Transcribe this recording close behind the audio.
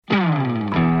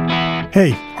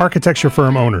Hey, architecture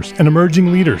firm owners and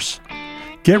emerging leaders.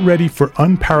 Get ready for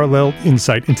unparalleled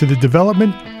insight into the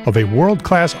development of a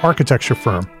world-class architecture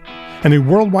firm and a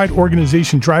worldwide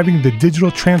organization driving the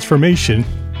digital transformation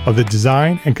of the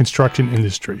design and construction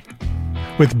industry.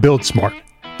 With Build Smart,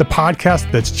 the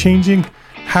podcast that's changing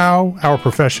how our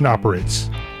profession operates.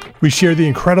 We share the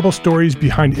incredible stories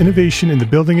behind innovation in the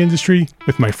building industry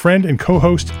with my friend and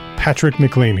co-host, Patrick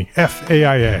McLaney,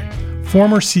 FAIA,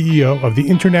 former CEO of the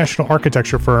international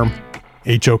architecture firm,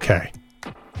 HOK.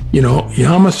 You know,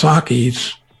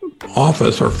 Yamasaki's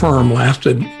office or firm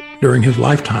lasted during his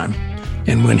lifetime.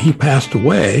 And when he passed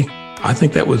away, I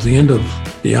think that was the end of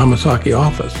the Yamasaki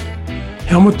office.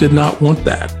 Helmut did not want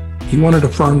that. He wanted a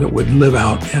firm that would live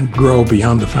out and grow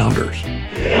beyond the founders.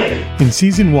 In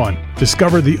Season 1,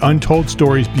 discover the untold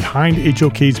stories behind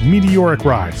HOK's meteoric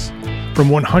rise, from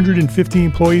 150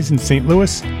 employees in St.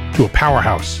 Louis to a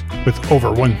powerhouse with over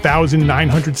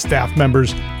 1,900 staff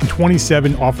members and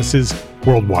 27 offices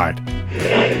worldwide.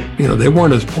 You know, they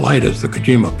weren't as polite as the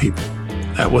Kojima people.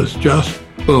 That was just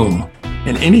boom.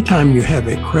 And anytime you have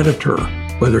a creditor,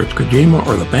 whether it's Kojima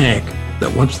or the bank,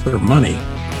 that wants their money,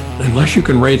 unless you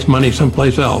can raise money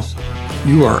someplace else,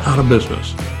 you are out of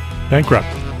business. Bankrupt.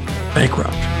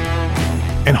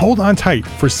 And hold on tight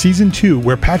for Season 2,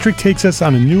 where Patrick takes us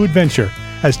on a new adventure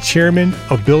as chairman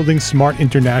of Building Smart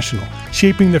International,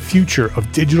 shaping the future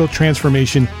of digital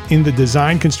transformation in the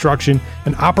design, construction,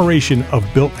 and operation of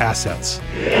built assets.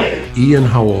 Ian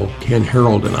Howell, Ken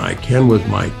Harold, and I, Ken was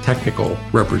my technical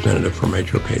representative from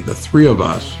HOK. The three of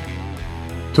us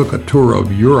took a tour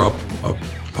of Europe of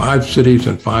 5 cities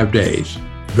in 5 days.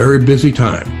 Very busy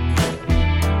time.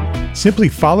 Simply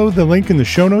follow the link in the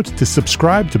show notes to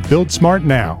subscribe to Build Smart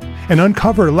now and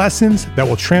uncover lessons that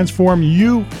will transform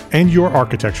you and your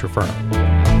architecture firm.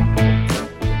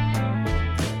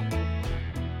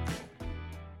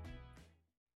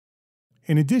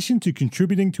 In addition to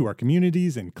contributing to our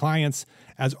communities and clients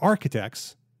as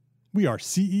architects, we are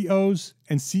CEOs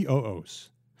and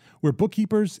COOs. We're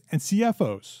bookkeepers and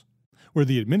CFOs. We're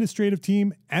the administrative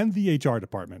team and the HR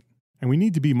department. And we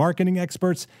need to be marketing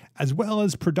experts as well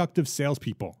as productive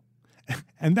salespeople.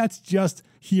 And that's just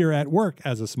here at work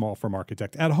as a small firm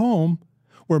architect. At home,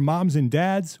 we're moms and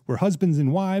dads, we're husbands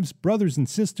and wives, brothers and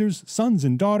sisters, sons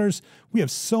and daughters. We have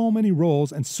so many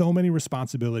roles and so many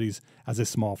responsibilities as a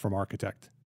small firm architect.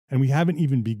 And we haven't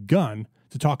even begun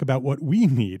to talk about what we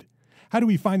need. How do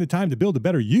we find the time to build a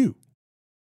better you?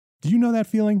 Do you know that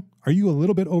feeling? Are you a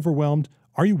little bit overwhelmed?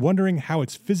 Are you wondering how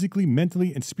it's physically,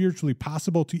 mentally, and spiritually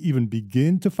possible to even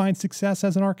begin to find success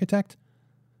as an architect?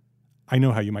 I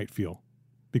know how you might feel,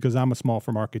 because I'm a small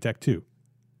firm architect too.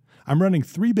 I'm running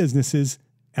 3 businesses,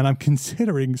 and I'm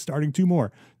considering starting 2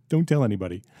 more. Don't tell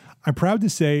anybody. I'm proud to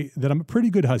say that I'm a pretty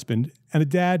good husband and a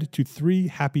dad to 3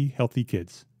 happy, healthy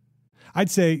kids. I'd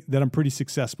say that I'm pretty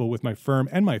successful with my firm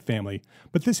and my family,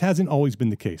 but this hasn't always been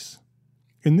the case.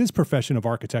 In this profession of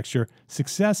architecture,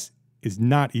 success is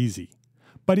not easy.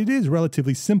 But it is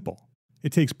relatively simple.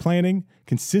 It takes planning,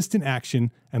 consistent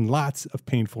action, and lots of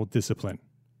painful discipline.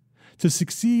 To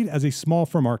succeed as a small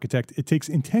firm architect, it takes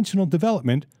intentional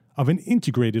development of an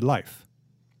integrated life.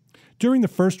 During the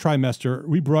first trimester,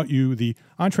 we brought you the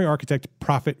EntreArchitect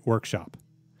Profit Workshop.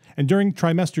 And during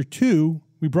trimester 2,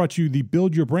 we brought you the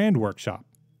Build Your Brand Workshop.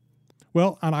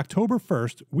 Well, on October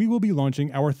 1st, we will be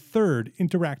launching our 3rd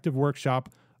interactive workshop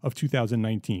of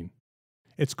 2019.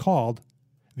 It's called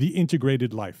The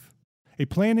Integrated Life, a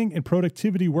planning and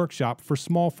productivity workshop for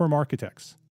small firm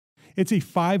architects. It's a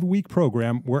 5-week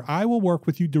program where I will work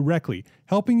with you directly,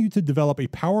 helping you to develop a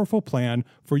powerful plan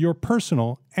for your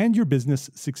personal and your business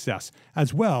success,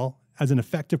 as well as an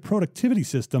effective productivity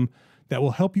system that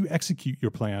will help you execute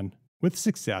your plan with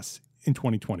success in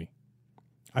 2020.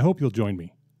 I hope you'll join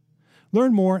me.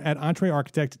 Learn more at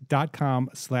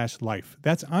entrearchitect.com/life.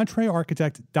 That's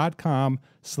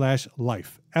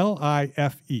entrearchitect.com/life.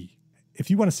 LIFE. If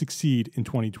you want to succeed in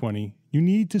 2020, you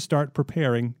need to start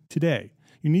preparing today.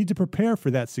 You need to prepare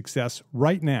for that success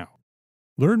right now.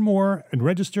 Learn more and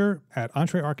register at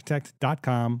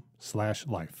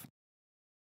entrearchitect.com/life.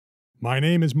 My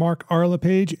name is Mark R.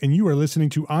 LePage, and you are listening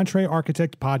to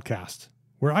EntreArchitect Podcast,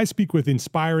 where I speak with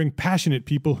inspiring, passionate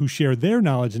people who share their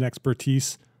knowledge and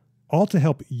expertise, all to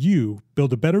help you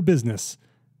build a better business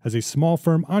as a small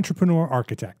firm entrepreneur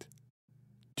architect.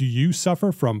 Do you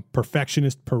suffer from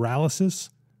perfectionist paralysis?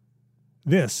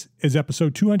 This is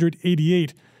episode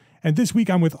 288, and this week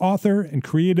I'm with author and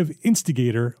creative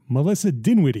instigator Melissa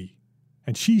Dinwiddie,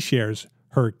 and she shares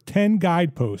her 10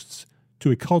 guideposts to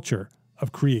a culture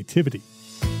of creativity.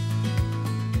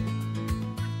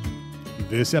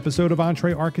 This episode of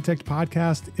Entre Architect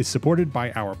Podcast is supported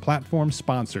by our platform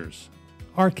sponsors.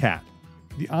 ARCAT,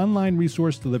 the online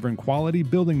resource delivering quality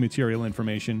building material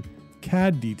information,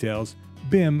 CAD details,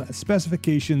 BIM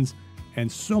specifications, and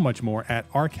so much more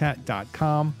at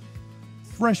arcat.com.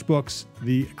 FreshBooks,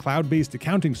 the cloud-based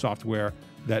accounting software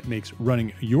that makes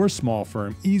running your small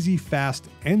firm easy, fast,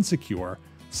 and secure.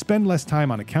 Spend less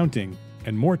time on accounting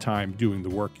and more time doing the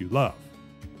work you love.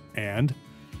 And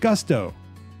Gusto,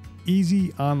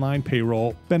 easy online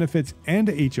payroll, benefits, and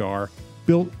HR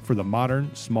built for the modern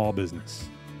small business.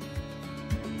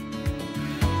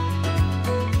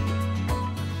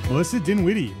 Melissa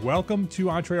Dinwiddie, welcome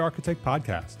to Entre Architect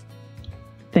Podcast.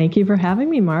 Thank you for having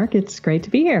me, Mark. It's great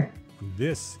to be here.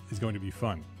 This is going to be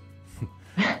fun.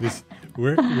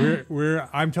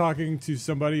 I'm talking to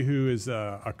somebody who is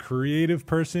a creative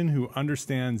person who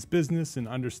understands business and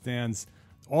understands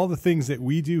all the things that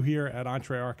we do here at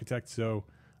Entre Architect. So,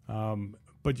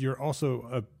 but you're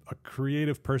also a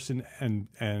creative person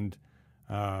and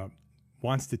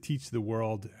wants to teach the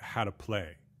world how to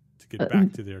play, to get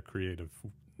back to their creative.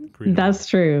 That's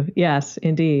true. Yes,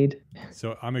 indeed.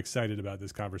 So I'm excited about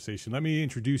this conversation. Let me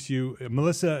introduce you.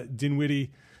 Melissa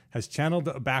Dinwiddie has channeled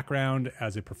a background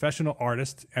as a professional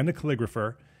artist and a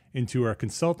calligrapher into a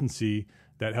consultancy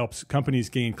that helps companies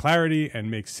gain clarity and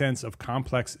make sense of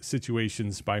complex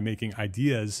situations by making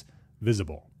ideas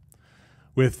visible.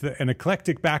 With an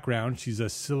eclectic background, she's a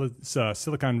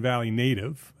Silicon Valley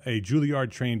native, a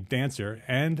Juilliard-trained dancer,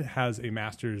 and has a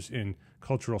master's in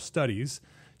cultural studies.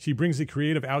 She brings a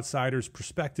creative outsider's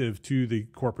perspective to the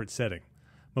corporate setting.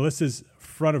 Melissa's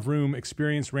front-of-room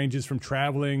experience ranges from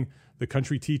traveling the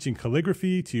country teaching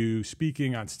calligraphy to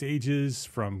speaking on stages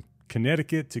from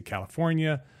Connecticut to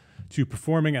California to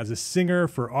performing as a singer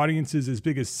for audiences as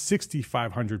big as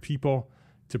 6,500 people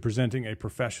to presenting at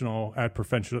professional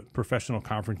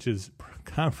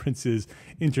conferences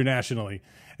internationally.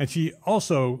 And she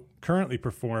also currently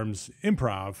performs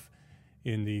improv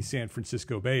in the San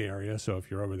Francisco Bay Area. So if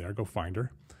you're over there, go find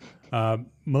her.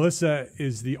 Melissa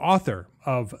is the author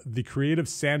of The Creative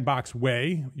Sandbox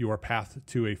Way, Your Path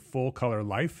to a Full Color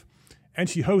Life. And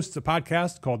she hosts a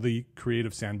podcast called The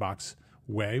Creative Sandbox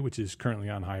Way, which is currently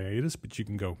on hiatus, but you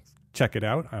can go check it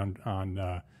out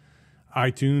on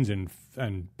iTunes and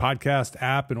podcast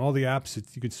app and all the apps.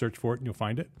 You can search for it and you'll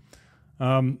find it.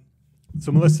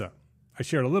 So Melissa, I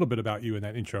shared a little bit about you in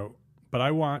that intro, but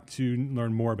I want to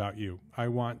learn more about you. I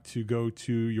want to go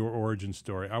to your origin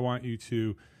story. I want you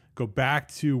to go back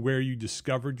to where you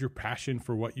discovered your passion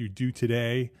for what you do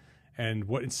today and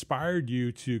what inspired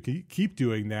you to keep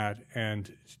doing that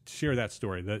and share that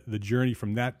story, the journey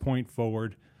from that point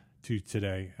forward to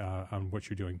today on what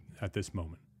you're doing at this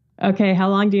moment. Okay, how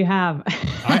long do you have?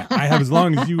 I have as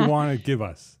long as you want to give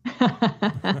us.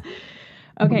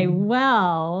 Okay,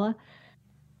 well,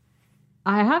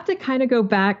 I have to kind of go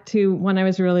back to when I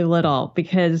was really little,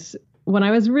 because when I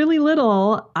was really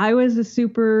little, I was a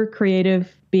super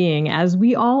creative being, as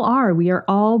we all are. We are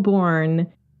all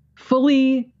born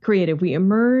fully creative. We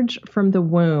emerge from the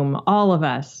womb, all of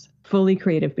us, fully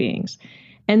creative beings.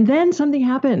 And then something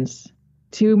happens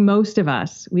to most of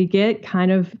us. We get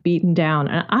kind of beaten down.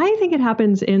 And I think it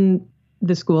happens in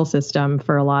the school system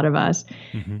for a lot of us.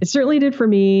 Mm-hmm. It certainly did for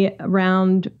me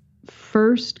around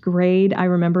first grade. I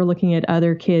remember looking at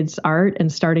other kids' art and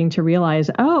starting to realize,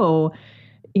 oh,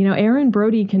 Aaron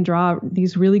Brody can draw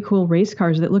these really cool race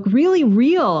cars that look really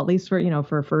real, at least for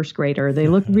a first grader. They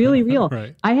look really real.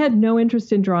 Right. I had no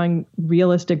interest in drawing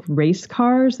realistic race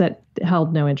cars. That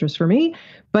held no interest for me.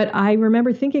 But I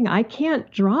remember thinking, I can't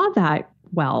draw that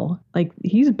well. Like,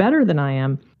 he's better than I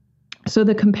am. So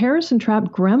the comparison trap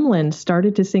gremlins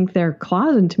started to sink their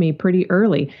claws into me pretty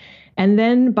early. And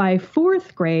then by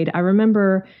fourth grade, I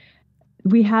remember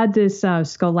we had this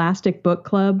Scholastic book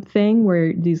club thing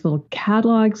where these little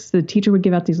catalogs, the teacher would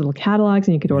give out these little catalogs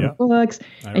and you could order books.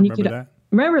 And you could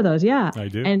remember those. Yeah. I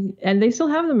do. And they still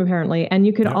have them apparently. And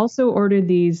you could also order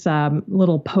these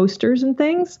little posters and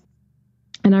things.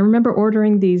 And I remember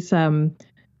ordering these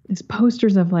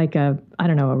posters of like a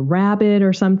rabbit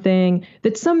or something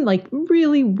that some like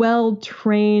really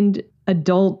well-trained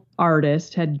adult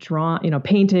artist had drawn,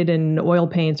 painted in oil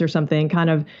paints or something, kind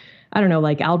of,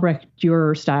 like Albrecht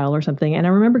Dürer style or something. And I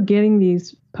remember getting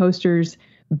these posters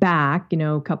back,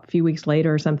 few weeks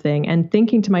later or something, and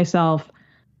thinking to myself,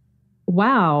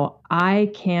 wow,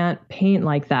 I can't paint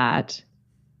like that.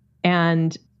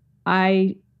 And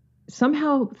I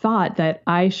somehow thought that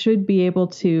I should be able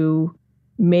to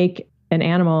make an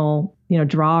animal,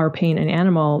 draw or paint an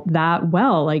animal that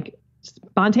well, like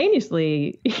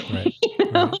spontaneously, right.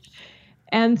 Right.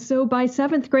 And so by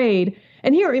seventh grade,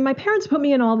 and here my parents put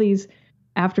me in all these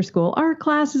after school art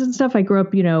classes and stuff. I grew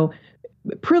up,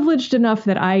 privileged enough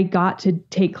that I got to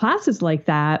take classes like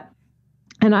that.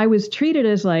 And I was treated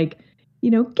as like,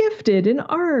 gifted in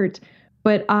art.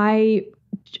 But I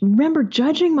remember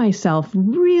judging myself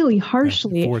really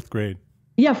harshly. Fourth grade.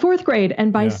 Yeah, fourth grade.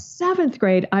 And by seventh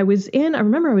grade, I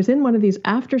remember I was in one of these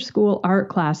after school art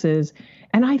classes.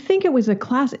 And I think it was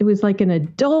it was like an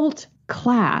adult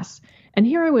class. And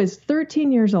here I was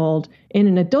 13 years old in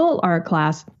an adult art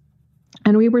class.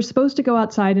 And we were supposed to go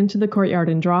outside into the courtyard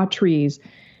and draw trees.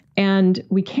 And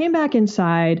we came back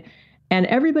inside and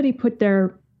everybody put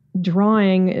their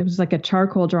drawing, it was like a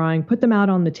charcoal drawing, put them out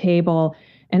on the table.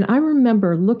 And I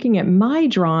remember looking at my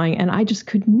drawing and I just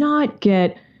could not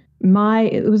get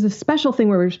it was a special thing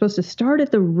where we were supposed to start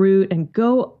at the root and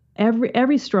go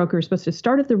every stroke, we were supposed to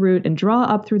start at the root and draw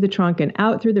up through the trunk and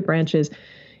out through the branches.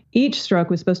 Each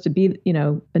stroke was supposed to be,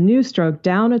 a new stroke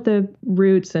down at the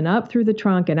roots and up through the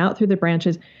trunk and out through the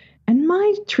branches. And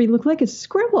my tree looked like a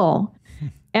scribble.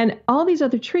 And all these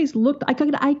other trees I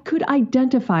could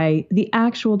identify the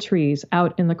actual trees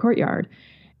out in the courtyard.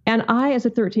 And I, as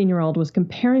a 13-year-old, was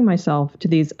comparing myself to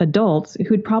these adults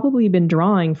who'd probably been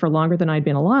drawing for longer than I'd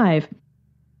been alive.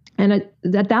 And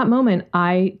at that moment,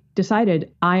 I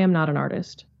decided I am not an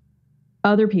artist.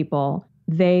 Other people,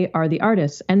 they are the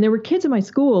artists. And there were kids in my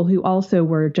school who also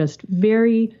were just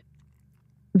very,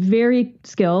 very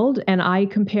skilled. And I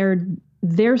compared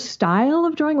their style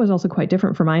of drawing was also quite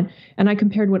different from mine. And I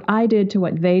compared what I did to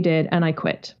what they did, and I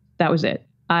quit. That was it.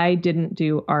 I didn't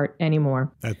do art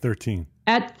anymore. At 13.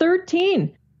 At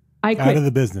 13, I quit. Out of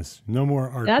the business. No more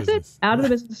art That's business. it. Out of the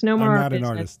business. No more art business.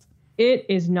 I'm not an artist. It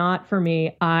is not for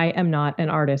me. I am not an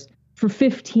artist. For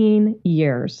 15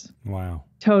 years. Wow.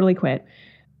 Totally quit.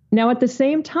 Now, at the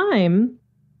same time,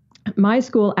 my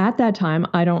school at that time,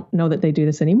 I don't know that they do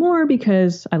this anymore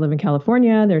because I live in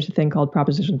California. There's a thing called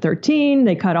Proposition 13.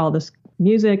 They cut all this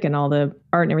music and all the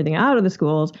art and everything out of the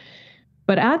schools.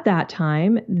 But at that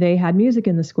time, they had music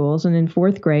in the schools. And in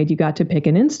fourth grade, you got to pick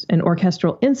an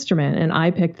orchestral instrument. And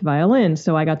I picked the violin.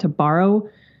 So I got to borrow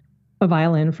a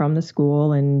violin from the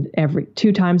school. And every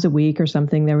 2 times a week or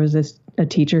something, there was a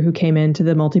teacher who came into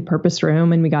the multipurpose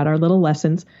room and we got our little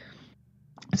lessons.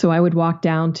 So I would walk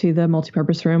down to the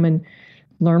multipurpose room and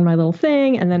learn my little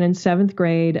thing. And then in 7th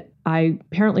grade, I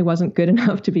apparently wasn't good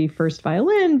enough to be first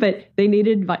violin, but they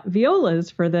needed violas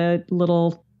for the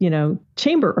little,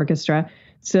 chamber orchestra.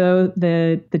 So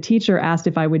the teacher asked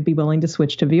if I would be willing to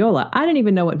switch to viola. I didn't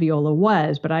even know what viola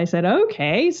was, but I said,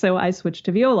 okay. So I switched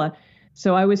to viola.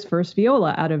 So I was first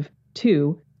viola out of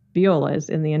 2 violas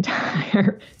in the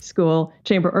entire school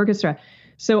chamber orchestra.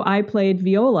 So I played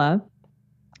viola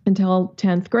until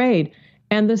 10th grade.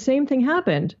 And the same thing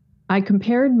happened. I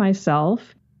compared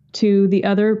myself to the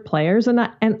other players.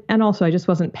 And also I just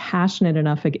wasn't passionate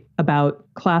enough about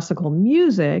classical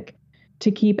music to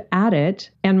keep at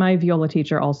it. And my viola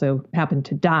teacher also happened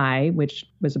to die, which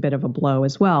was a bit of a blow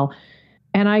as well.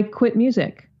 And I quit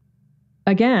music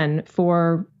again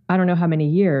for I don't know how many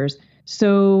years.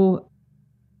 So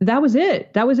that was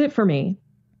it. That was it for me.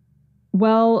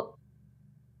 Well,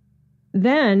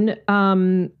 then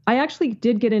I actually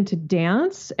did get into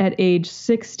dance at age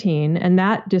 16, and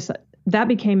that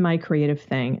became my creative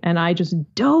thing. And I just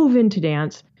dove into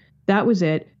dance. That was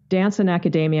it. Dance and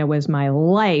academia was my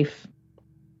life.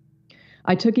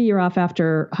 I took a year off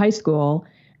after high school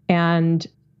and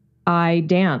I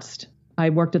danced.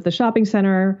 I worked at the shopping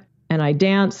center and I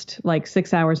danced like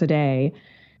 6 hours a day.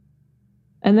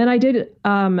 And then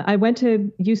I went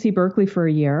to UC Berkeley for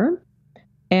a year.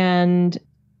 And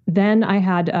then I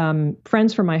had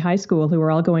friends from my high school who were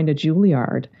all going to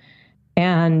Juilliard.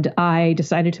 And I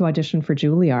decided to audition for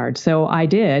Juilliard. So I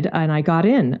did, and I got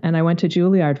in, and I went to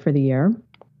Juilliard for the year.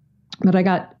 But I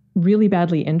got really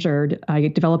badly injured. I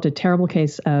developed a terrible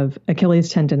case of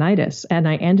Achilles tendonitis, and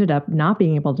I ended up not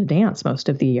being able to dance most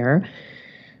of the year.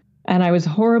 And I was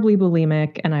horribly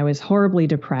bulimic, and I was horribly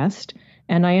depressed.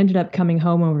 And I ended up coming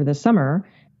home over the summer,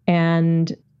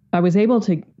 and I was able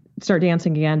to start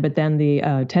dancing again, but then the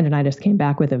tendonitis came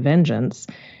back with a vengeance.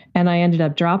 And I ended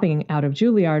up dropping out of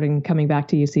Juilliard and coming back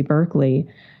to UC Berkeley.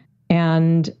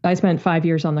 And I spent 5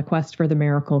 years on the quest for the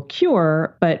miracle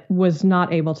cure, but was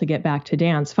not able to get back to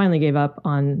dance, finally gave up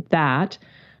on that.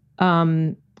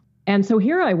 And so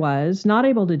here I was, not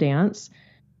able to dance.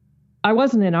 I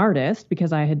wasn't an artist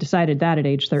because I had decided that at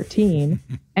age 13.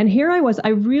 And here I was, I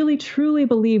really truly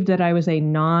believed that I was a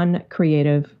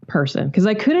non-creative person because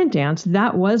I couldn't dance.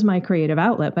 That was my creative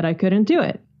outlet, but I couldn't do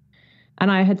it.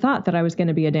 And I had thought that I was going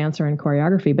to be a dancer in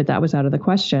choreography, but that was out of the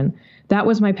question. That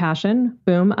was my passion.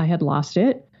 Boom, I had lost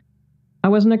it. I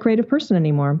wasn't a creative person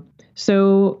anymore.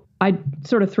 So I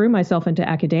sort of threw myself into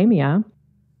academia.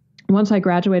 Once I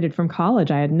graduated from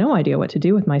college, I had no idea what to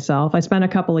do with myself. I spent a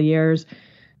couple of years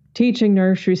teaching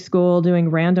nursery school, doing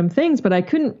random things, but I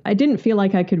didn't feel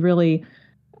like I could really,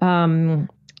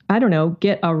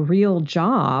 get a real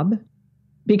job,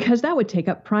 because that would take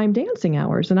up prime dancing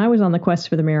hours. And I was on the quest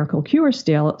for the miracle cure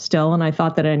still, and I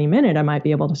thought that at any minute I might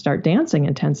be able to start dancing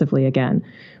intensively again,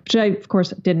 which I, of course,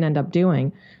 didn't end up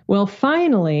doing. Well,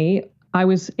 finally, I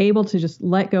was able to just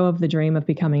let go of the dream of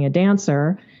becoming a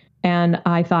dancer. And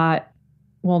I thought,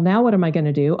 well, now what am I going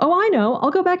to do? Oh, I know.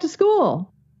 I'll go back to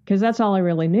school, because that's all I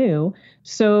really knew.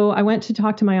 So I went to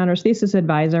talk to my honors thesis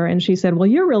advisor, and she said, well,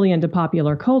 you're really into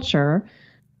popular culture.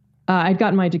 I'd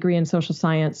gotten my degree in social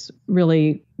science,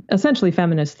 really essentially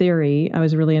feminist theory. I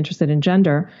was really interested in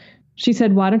gender. She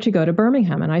said, why don't you go to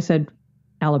Birmingham? And I said,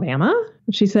 Alabama?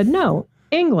 She said, no,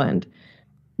 England.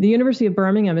 The University of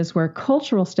Birmingham is where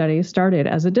cultural studies started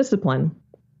as a discipline.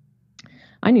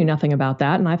 I knew nothing about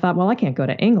that. And I thought, well, I can't go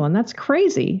to England. That's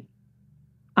crazy.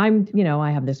 I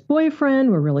have this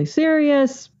boyfriend. We're really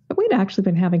serious. But we'd actually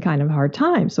been having kind of a hard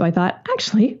time. So I thought,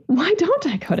 actually, why don't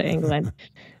I go to England?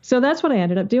 So that's what I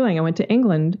ended up doing. I went to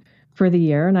England for the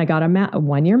year, and I got a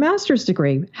 1-year master's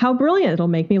degree. How brilliant. It'll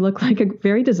make me look like a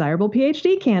very desirable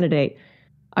PhD candidate.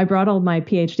 I brought all my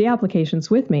PhD applications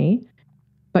with me,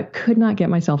 but could not get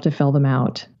myself to fill them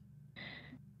out.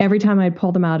 Every time I'd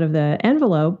pull them out of the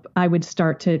envelope, I would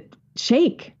start to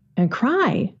shake and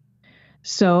cry.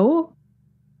 So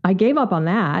I gave up on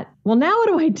that. Well, now what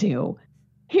do I do?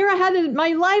 Here I had my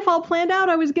life all planned out.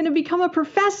 I was going to become a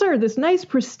professor, this nice,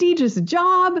 prestigious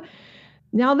job.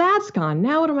 Now that's gone.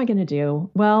 Now what am I going to do?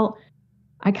 Well,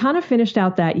 I kind of finished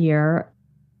out that year,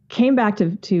 came back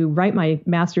to write my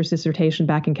master's dissertation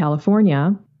back in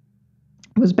California,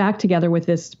 was back together with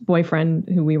this boyfriend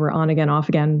who we were on again, off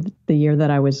again the year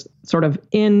that I was sort of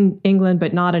in England,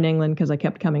 but not in England because I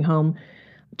kept coming home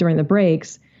during the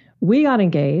breaks. We got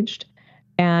engaged,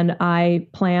 and I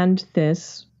planned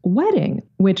this wedding,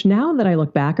 which now that I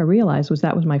look back, I realize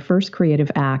that was my first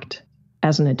creative act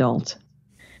as an adult.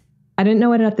 I didn't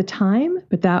know it at the time,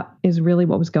 but that is really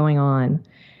what was going on.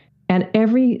 And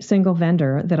every single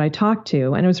vendor that I talked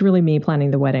to, and it was really me planning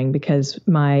the wedding because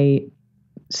my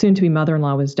soon-to-be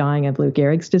mother-in-law was dying of Lou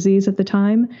Gehrig's disease at the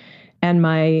time. And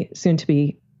my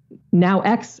soon-to-be now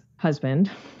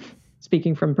ex-husband,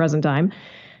 speaking from present time,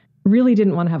 really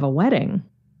didn't want to have a wedding.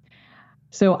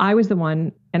 So I was the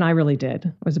one, and I really did.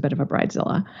 I was a bit of a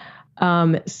bridezilla.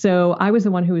 So I was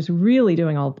the one who was really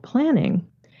doing all the planning.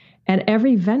 And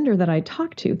every vendor that I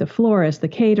talked to, the florist, the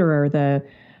caterer, the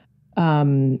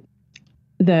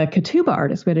ketubah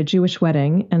artist, we had a Jewish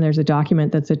wedding, and there's a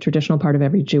document that's a traditional part of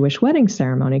every Jewish wedding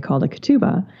ceremony called a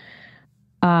ketubah.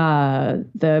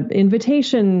 The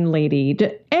invitation lady,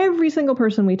 every single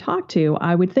person we talked to,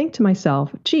 I would think to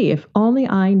myself, gee, if only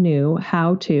I knew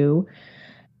how to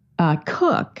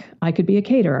cook, I could be a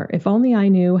caterer. If only I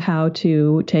knew how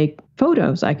to take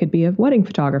photos, I could be a wedding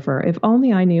photographer. If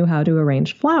only I knew how to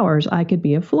arrange flowers, I could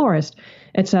be a florist,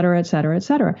 et cetera, et cetera, et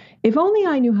cetera. If only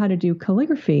I knew how to do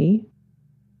calligraphy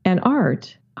and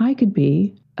art, I could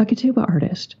be a ketubah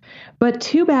artist. But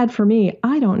too bad for me,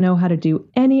 I don't know how to do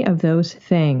any of those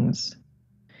things.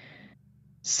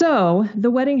 So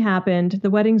the wedding happened, the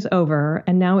wedding's over,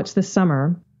 and now it's the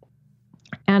summer.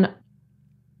 And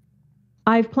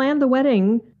I've planned the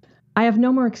wedding. I have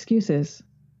no more excuses.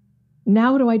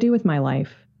 Now what do I do with my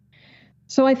life?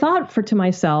 So I thought to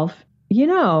myself,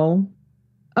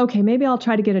 okay, maybe I'll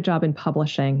try to get a job in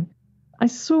publishing. I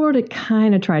sort of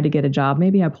kind of tried to get a job.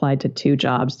 Maybe I applied to 2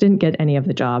 jobs, didn't get any of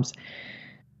the jobs.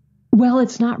 Well,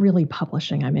 it's not really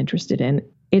publishing I'm interested in.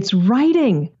 It's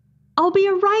writing. I'll be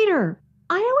a writer.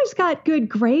 I always got good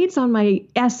grades on my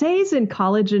essays in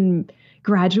college and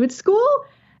graduate school.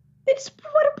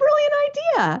 What a brilliant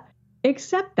idea.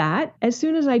 Except that as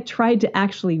soon as I tried to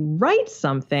actually write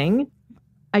something,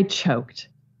 I choked.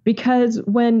 Because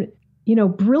when,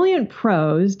 brilliant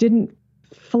prose didn't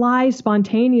fly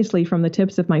spontaneously from the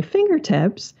tips of my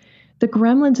fingertips, the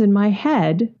gremlins in my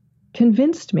head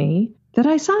convinced me that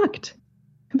I sucked.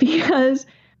 Because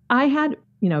I had,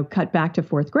 cut back to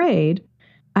 4th grade,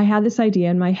 I had this idea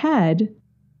in my head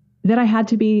that I had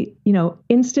to be,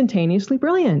 instantaneously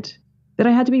brilliant, that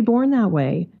I had to be born that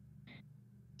way.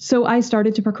 So I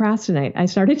started to procrastinate. I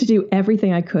started to do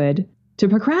everything I could to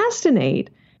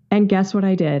procrastinate. And guess what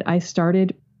I did? I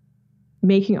started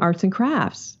making arts and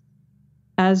crafts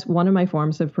as one of my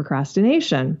forms of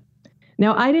procrastination.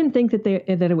 Now, I didn't think that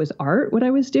it was art, what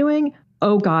I was doing.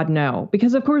 Oh, God, no.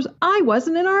 Because, of course, I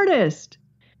wasn't an artist.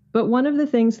 But one of the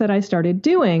things that I started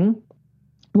doing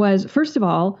was, first of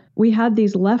all, we had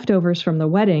these leftovers from the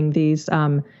wedding, these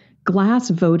glass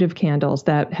votive candles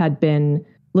that had been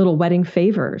little wedding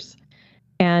favors.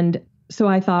 And so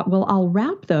I thought, well, I'll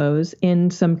wrap those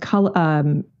in some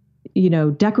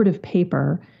decorative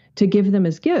paper to give them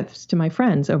as gifts to my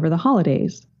friends over the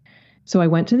holidays. So I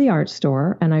went to the art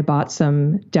store and I bought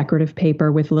some decorative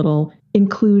paper with little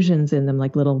inclusions in them,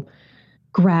 like little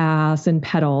grass and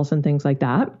petals and things like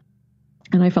that.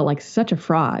 And I felt like such a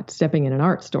fraud stepping in an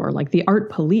art store. Like the art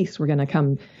police were going to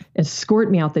come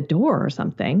escort me out the door or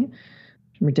something.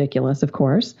 Ridiculous, of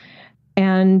course.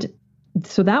 And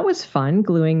so that was fun,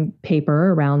 gluing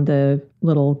paper around the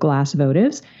little glass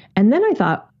votives. And then I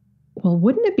thought, well,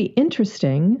 wouldn't it be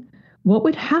interesting? What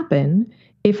would happen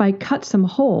if I cut some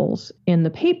holes in the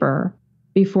paper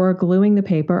before gluing the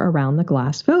paper around the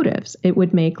glass votives? It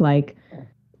would make like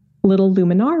little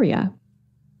luminaria.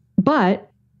 But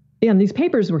these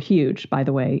papers were huge, by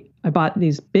the way. I bought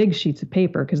these big sheets of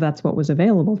paper because that's what was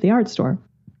available at the art store.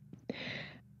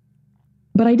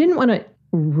 But I didn't want to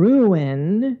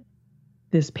ruin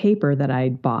this paper that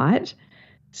I'd bought.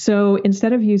 So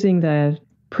instead of using the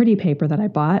pretty paper that I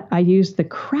bought, I used the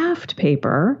craft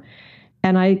paper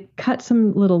and I cut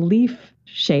some little leaf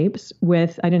shapes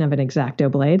with, I didn't have an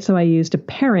X-Acto blade, so I used a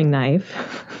paring knife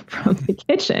from the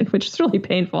kitchen, which is really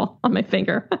painful on my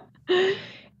finger.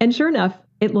 And sure enough,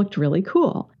 it looked really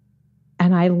cool.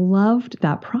 And I loved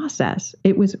that process.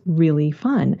 It was really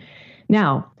fun.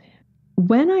 Now,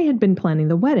 when I had been planning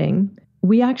the wedding,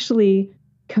 we actually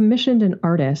commissioned an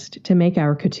artist to make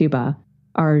our ketubah,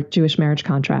 our Jewish marriage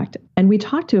contract. And we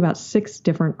talked to about 6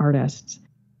 different artists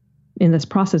in this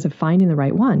process of finding the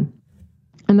right one.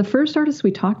 And the first artist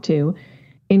we talked to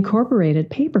incorporated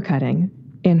paper cutting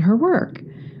in her work.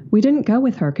 We didn't go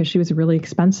with her because she was really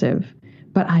expensive,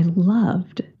 but I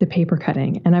loved the paper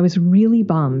cutting. And I was really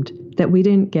bummed that we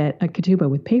didn't get a ketubah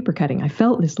with paper cutting. I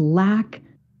felt this lack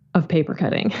of paper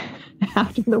cutting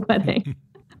after the wedding.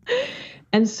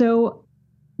 And so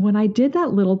when I did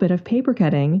that little bit of paper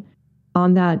cutting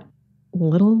on that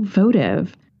little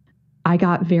votive, I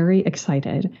got very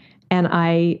excited. And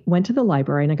I went to the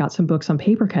library and I got some books on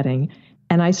paper cutting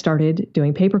and I started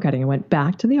doing paper cutting. I went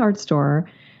back to the art store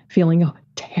feeling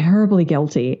terribly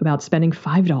guilty about spending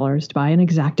 $5 to buy an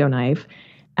X-Acto knife.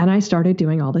 And I started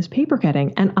doing all this paper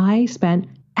cutting and I spent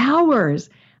hours.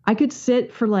 I could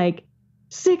sit for like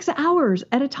 6 hours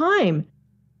at a time.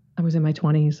 I was in my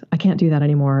 20s. I can't do that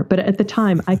anymore. But at the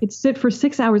time, I could sit for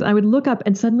 6 hours. I would look up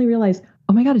and suddenly realize,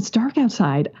 oh my God, it's dark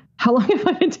outside. How long have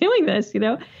I been doing this?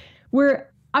 Where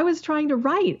I was trying to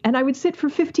write and I would sit for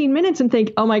 15 minutes and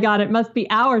think, oh my God, it must be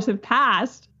hours have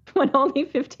passed when only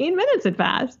 15 minutes had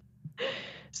passed.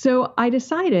 So I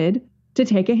decided to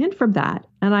take a hint from that.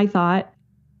 And I thought,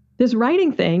 this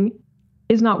writing thing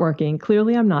is not working.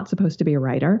 Clearly, I'm not supposed to be a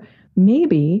writer.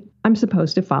 Maybe I'm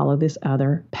supposed to follow this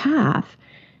other path.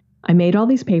 I made all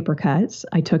these paper cuts.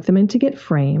 I took them in to get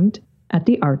framed at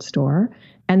the art store.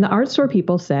 And the art store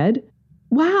people said,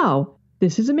 wow,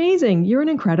 this is amazing. You're an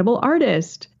incredible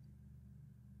artist.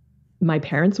 My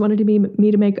parents wanted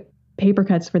me to make paper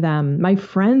cuts for them. My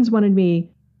friends wanted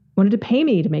to pay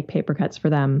me to make paper cuts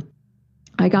for them.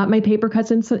 I got my paper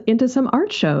cuts into some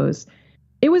art shows.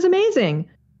 It was amazing.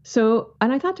 So,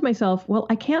 and I thought to myself, well,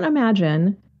 I can't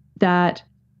imagine that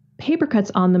paper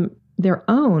cuts on their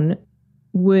own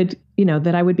would,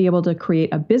 that I would be able to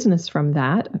create a business from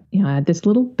that. I had this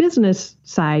little business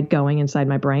side going inside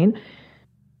my brain.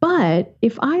 But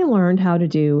if I learned how to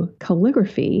do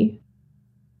calligraphy,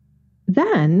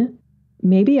 then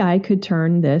maybe I could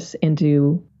turn this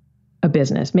into a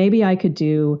business. Maybe I could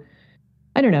do,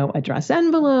 address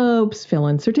envelopes, fill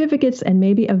in certificates, and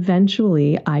maybe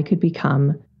eventually I could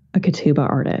become a ketubah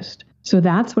artist. So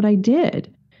that's what I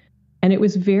did. And it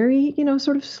was very,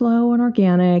 sort of slow and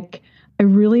organic. I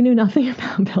really knew nothing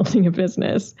about building a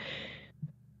business.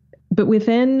 But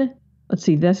within,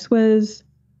 this was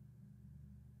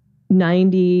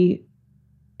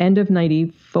end of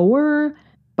 94.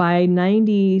 By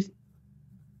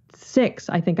 96,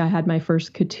 I think I had my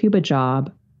first ketubah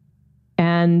job.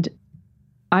 And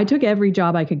I took every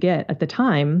job I could get at the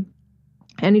time,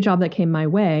 any job that came my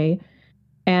way.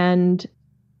 And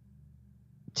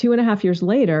 2.5 years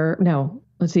later,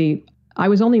 I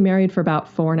was only married for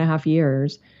about 4.5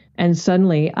 years. And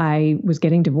suddenly I was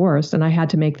getting divorced and I had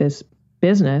to make this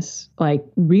business,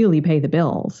 really pay the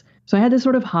bills. So I had this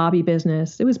sort of hobby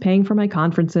business. It was paying for my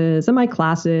conferences and my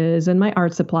classes and my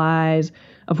art supplies,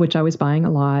 of which I was buying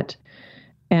a lot.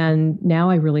 And now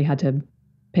I really had to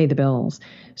pay the bills.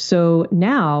 So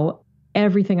now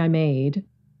everything I made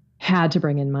had to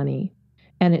bring in money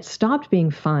and it stopped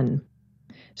being fun.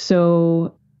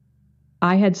 So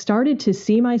I had started to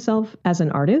see myself as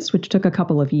an artist, which took a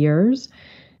couple of years.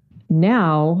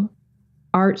 now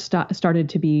art started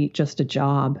to be just a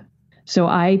job. So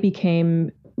I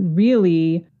became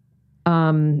really,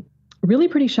 really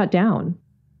pretty shut down.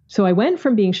 So I went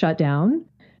from being shut down,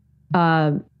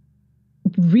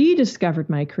 rediscovered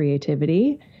my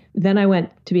creativity. Then I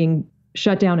went to being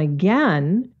shut down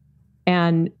again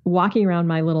and walking around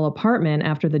my little apartment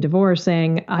after the divorce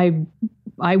saying, I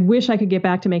wish I could get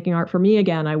back to making art for me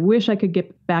again. I wish I could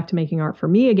get back to making art for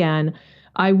me again.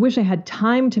 I wish I had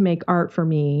time to make art for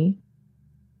me.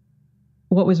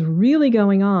 What was really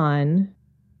going on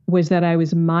was that I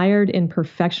was mired in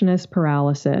perfectionist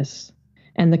paralysis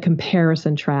and the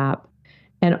comparison trap.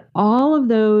 And all of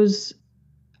those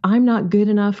I'm not good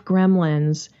enough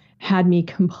gremlins had me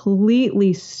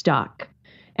completely stuck.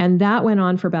 And that went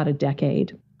on for about a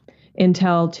decade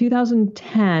until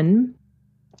 2010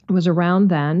 was around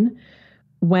then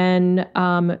when,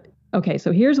 okay,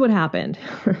 so here's what happened.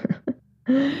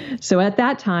 So at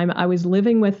that time, I was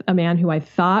living with a man who I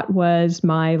thought was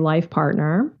my life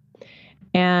partner.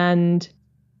 And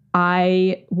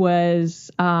I was,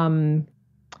 my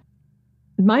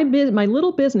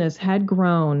little business had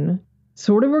grown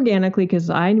sort of organically because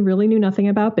I really knew nothing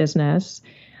about business.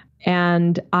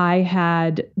 And I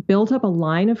had built up a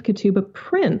line of Kituba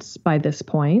prints by this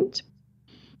point,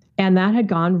 and that had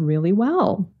gone really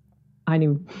well. I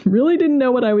really didn't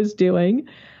know what I was doing,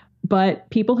 but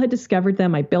people had discovered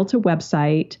them. I built a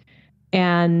website,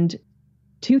 and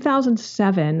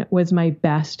 2007 was my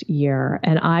best year,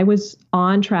 and I was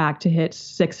on track to hit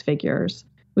six figures.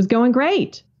 It was going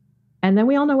great. And then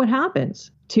we all know what happens.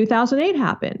 2008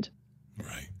 happened.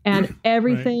 Right. And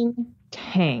everything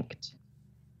tanked.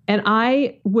 And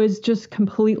I was just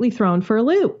completely thrown for a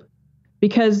loop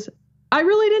because I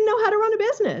really didn't know how to run a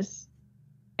business.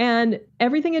 And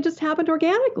everything had just happened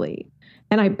organically.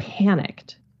 And I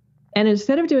panicked. And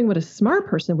instead of doing what a smart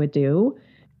person would do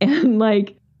and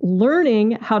like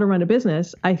learning how to run a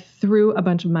business, I threw a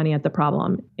bunch of money at the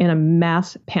problem in a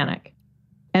mass panic.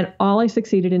 And all I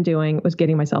succeeded in doing was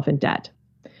getting myself in debt.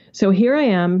 So here I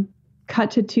am,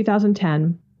 cut to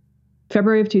 2010,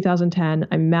 February of 2010.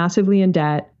 I'm massively in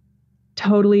debt,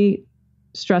 totally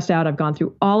stressed out. I've gone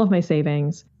through all of my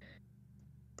savings.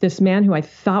 This man who I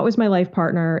thought was my life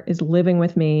partner is living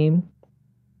with me.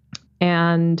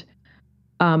 And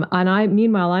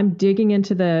meanwhile, I'm digging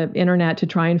into the internet to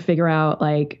try and figure out,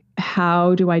 like,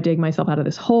 how do I dig myself out of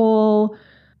this hole?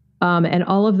 And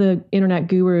all of the internet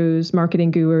gurus,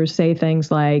 marketing gurus say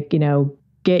things like,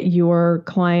 get your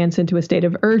clients into a state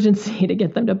of urgency to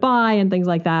get them to buy and things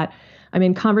like that. I'm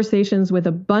in conversations with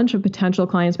a bunch of potential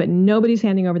clients, but nobody's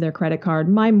handing over their credit card.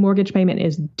 My mortgage payment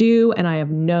is due and I have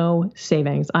no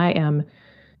savings. I am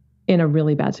in a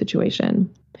really bad situation.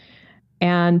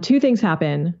 And two things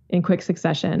happen in quick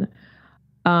succession.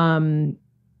 The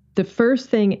first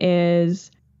thing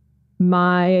is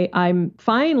I'm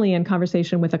finally in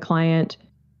conversation with a client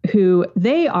who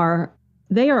they are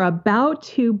about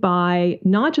to buy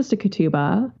not just a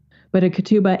Kituba, but a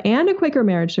Kituba and a Quaker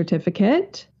marriage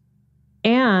certificate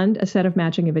and a set of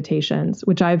matching invitations,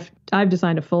 which I've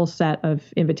designed a full set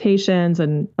of invitations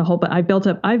and I've built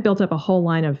up a whole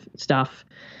line of stuff.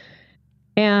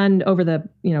 And over the,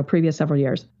 previous several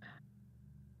years,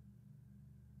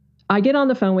 I get on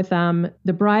the phone with them.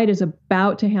 The bride is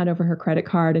about to hand over her credit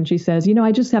card. And she says,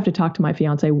 I just have to talk to my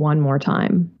fiance one more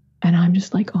time. And I'm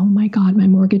just like, oh my God, my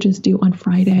mortgage is due on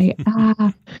Friday.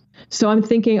 So I'm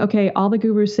thinking, okay, all the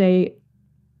gurus say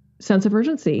sense of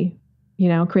urgency,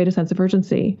 create a sense of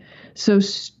urgency. So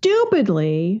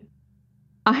stupidly,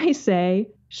 I say,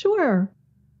 sure,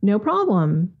 no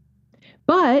problem.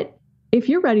 But if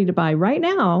you're ready to buy right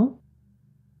now,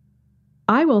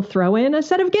 I will throw in a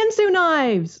set of Ginsu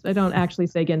knives. I don't actually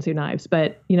say Ginsu knives,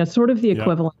 but sort of the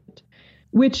equivalent,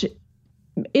 which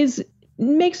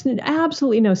makes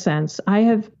absolutely no sense.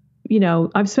 I've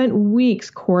spent weeks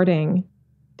courting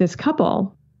this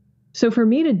couple. So for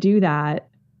me to do that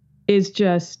is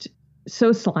just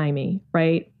so slimy,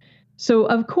 right? So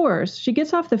of course, she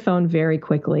gets off the phone very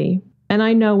quickly, and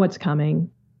I know what's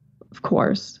coming. Of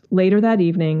course, later that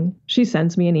evening, she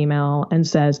sends me an email and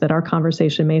says that our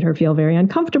conversation made her feel very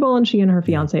uncomfortable and she and her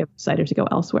fiance have decided to go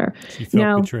elsewhere. She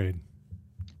felt betrayed.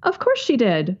 Of course she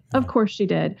did. Yeah. Of course she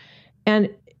did. And,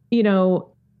 it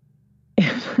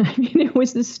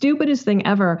was the stupidest thing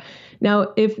ever.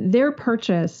 Now, if their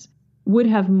purchase would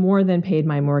have more than paid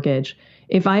my mortgage,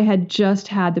 if I had just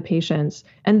had the patience,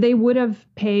 and they would have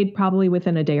paid probably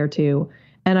within a day or two,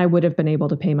 and I would have been able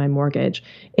to pay my mortgage.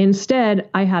 Instead,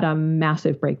 I had a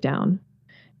massive breakdown,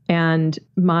 and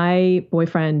my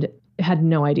boyfriend had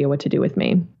no idea what to do with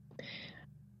me.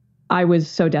 I was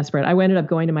so desperate. I ended up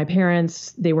going to my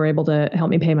parents. They were able to help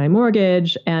me pay my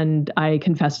mortgage, and I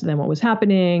confessed to them what was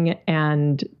happening.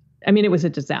 And I mean, it was a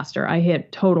disaster. I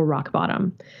hit total rock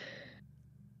bottom.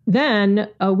 Then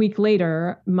a week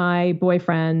later, my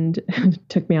boyfriend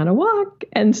took me on a walk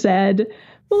and said,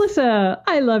 Melissa,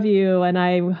 I love you, and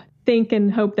I think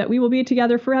and hope that we will be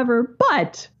together forever.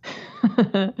 But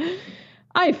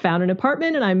I found an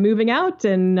apartment and I'm moving out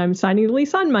and I'm signing the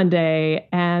lease on Monday.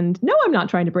 And no, I'm not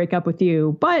trying to break up with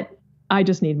you, but I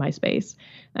just need my space.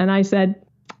 And I said,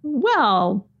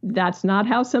 well, that's not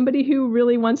how somebody who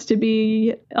really wants to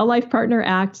be a life partner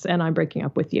acts, and I'm breaking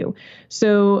up with you.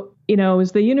 So, it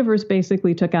was the universe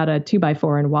basically took out a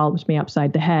 2x4 and walloped me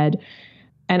upside the head.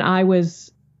 And I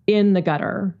was in the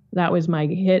gutter. That was my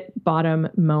hit bottom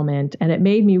moment. And it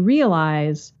made me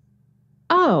realize,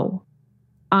 oh,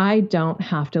 I don't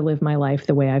have to live my life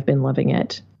the way I've been living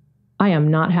it. I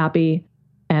am not happy,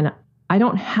 and I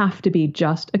don't have to be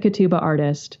just a Katuba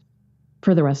artist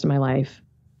for the rest of my life.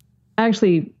 I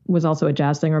actually was also a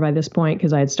jazz singer by this point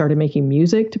because I had started making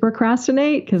music to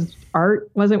procrastinate because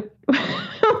art wasn't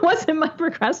my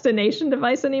procrastination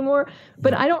device anymore.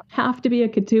 But I don't have to be a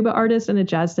Katuba artist and a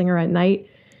jazz singer at night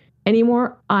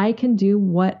anymore. I can do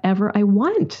whatever I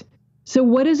want. So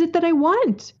what is it that I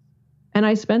want? And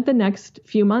I spent the next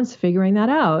few months figuring that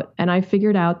out. And I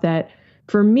figured out that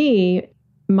for me,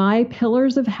 my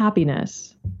pillars of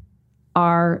happiness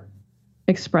are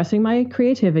expressing my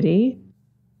creativity.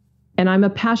 And I'm a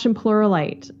passion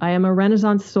pluralite. I am a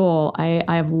Renaissance soul. I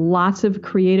have lots of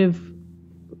creative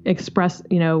expressions.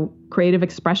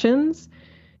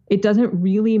 It doesn't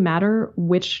really matter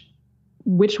which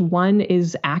one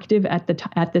is active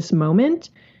at this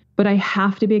moment, but I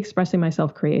have to be expressing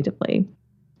myself creatively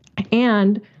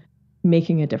and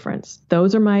making a difference.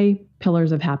 Those are my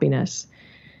pillars of happiness.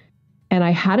 And I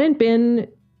hadn't been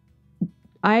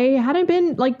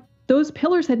like, those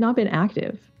pillars had not been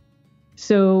active.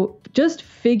 So just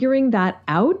figuring that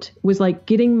out was like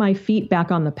getting my feet back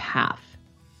on the path.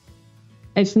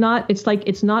 It's not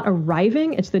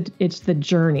arriving, it's the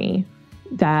journey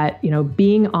that,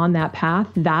 being on that path,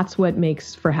 that's what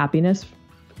makes for happiness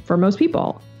for most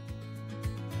people.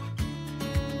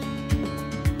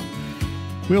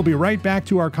 We'll be right back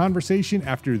to our conversation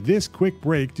after this quick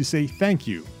break to say thank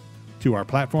you to our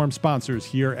platform sponsors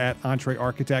here at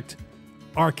EntreArchitect,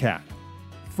 ARCAT,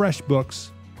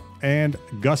 FreshBooks, and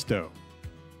Gusto.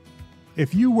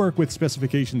 If you work with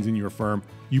specifications in your firm,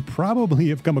 you probably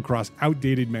have come across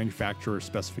outdated manufacturer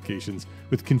specifications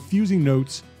with confusing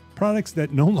notes, products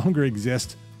that no longer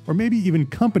exist, or maybe even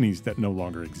companies that no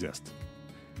longer exist.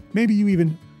 Maybe you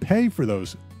even pay for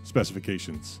those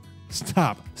specifications.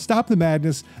 Stop the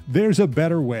madness. There's a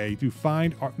better way to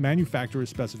find manufacturer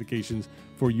specifications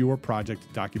for your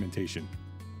project documentation.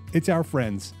 It's our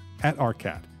friends at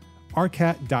ARCAT.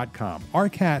 ARCAT.com.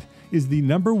 ARCAT is the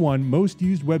 #1 most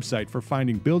used website for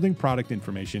finding building product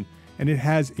information, and it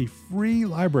has a free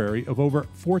library of over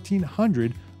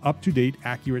 1,400 up-to-date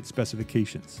accurate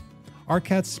specifications.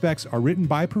 ARCAT's specs are written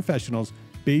by professionals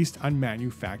based on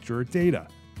manufacturer data.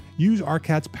 Use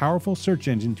ARCAT's powerful search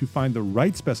engine to find the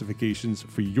right specifications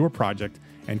for your project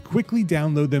and quickly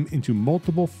download them into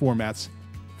multiple formats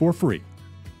for free.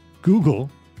 Google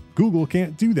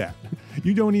can't do that.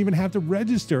 You don't even have to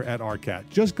register at ARCAT.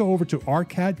 Just go over to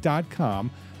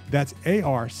arcat.com, that's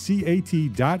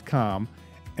ARCAT.com,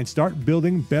 and start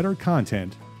building better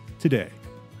content today.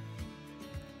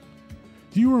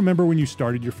 Do you remember when you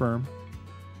started your firm?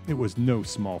 It was no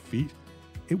small feat.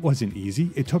 It wasn't easy.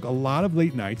 It took a lot of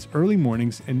late nights, early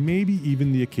mornings, and maybe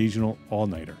even the occasional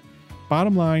all-nighter.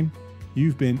 Bottom line,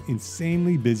 you've been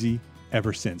insanely busy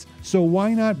ever since. So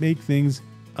why not make things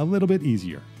a little bit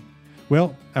easier?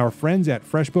 Well, our friends at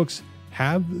FreshBooks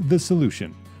have the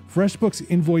solution. FreshBooks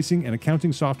invoicing and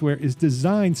accounting software is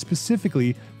designed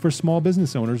specifically for small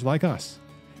business owners like us.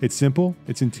 It's simple,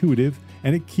 it's intuitive,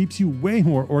 and it keeps you way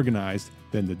more organized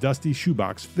than the dusty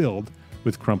shoebox filled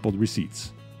with crumpled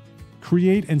receipts.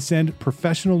 Create and send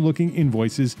professional-looking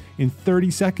invoices in 30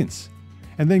 seconds,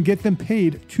 and then get them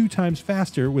paid 2 times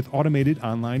faster with automated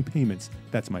online payments.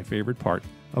 That's my favorite part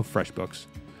of FreshBooks.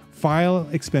 File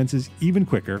expenses even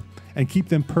quicker and keep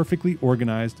them perfectly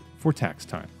organized for tax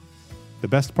time. The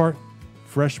best part?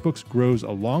 FreshBooks grows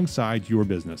alongside your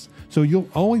business, so you'll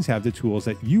always have the tools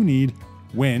that you need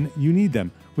when you need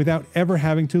them without ever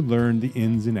having to learn the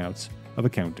ins and outs of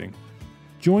accounting.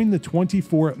 Join the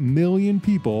 24 million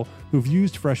people who've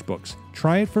used FreshBooks.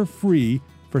 Try it for free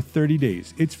for 30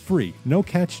 days. It's free. No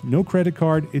catch, no credit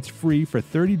card. It's free for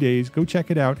 30 days. Go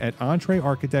check it out at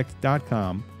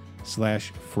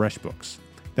EntreArchitect.com/FreshBooks.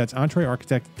 That's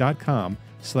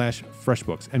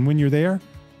entrearchitect.com/freshbooks. And when you're there,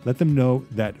 let them know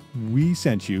that we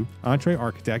sent you, Entre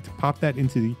Architect. Pop that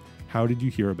into the How Did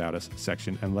You Hear About Us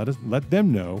section and let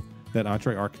them know that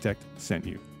Entre Architect sent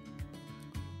you.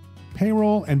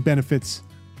 Payroll and benefits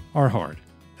are hard,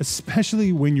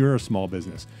 especially when you're a small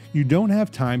business. You don't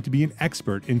have time to be an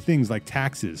expert in things like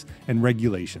taxes and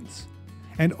regulations.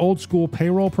 And old school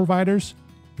payroll providers,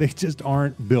 they just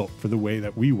aren't built for the way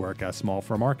that we work as small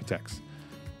firm architects.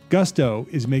 Gusto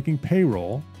is making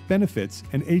payroll, benefits,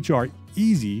 and HR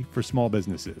easy for small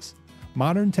businesses.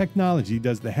 Modern technology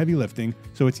does the heavy lifting,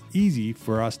 so it's easy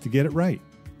for us to get it right.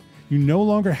 You no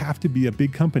longer have to be a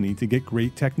big company to get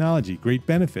great technology, great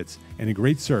benefits, and a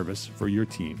great service for your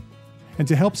team. And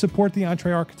to help support the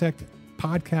Entre Architect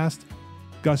podcast,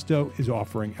 Gusto is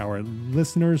offering our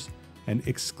listeners an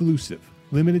exclusive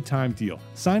limited time deal.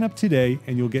 Sign up today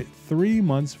and you'll get 3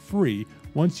 months free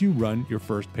once you run your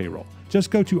first payroll.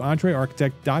 Just go to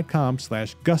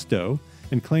entrearchitect.com/gusto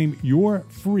and claim your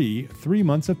free 3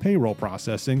 months of payroll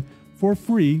processing for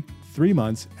free 3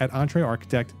 months at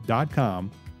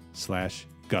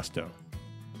entrearchitect.com/gusto.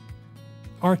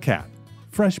 ARCAT,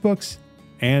 FreshBooks,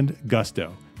 and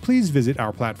Gusto. Please visit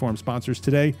our platform sponsors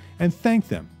today and thank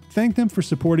them. Thank them for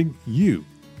supporting you,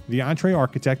 the Entre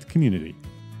Architect community.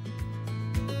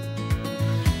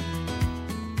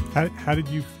 How did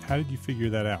you figure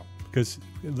that out? Because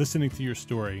listening to your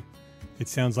story, it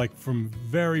sounds like from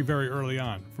very, very early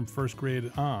on, from first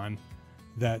grade on,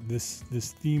 that this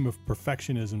theme of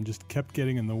perfectionism just kept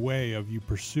getting in the way of you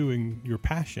pursuing your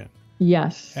passion.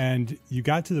 Yes. And you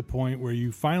got to the point where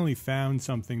you finally found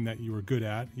something that you were good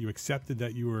at. You accepted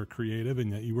that you were creative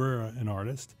and that you were an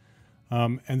artist.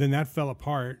 And then that fell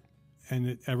apart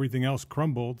and everything else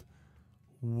crumbled.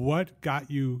 What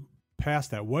got you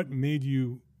past that? What made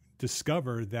you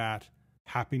discover that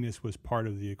happiness was part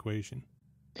of the equation?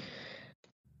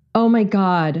 Oh my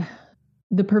God.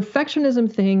 The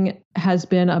perfectionism thing has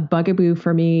been a bugaboo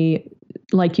for me,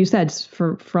 like you said,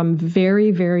 from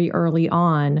very, very early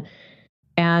on.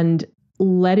 And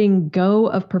letting go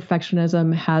of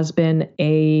perfectionism has been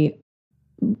it's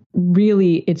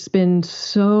been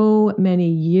so many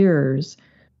years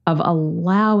of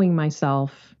allowing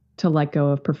myself to let go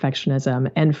of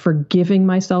perfectionism and forgiving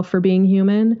myself for being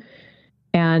human.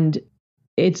 And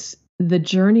it's the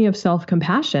journey of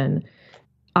self-compassion.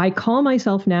 I call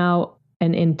myself now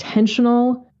an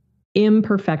intentional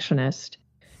imperfectionist.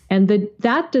 And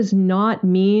that does not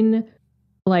mean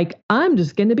like I'm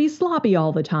just going to be sloppy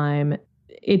all the time.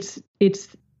 It's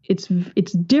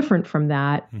different from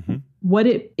that. Mm-hmm. What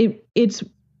it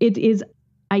is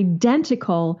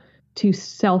identical to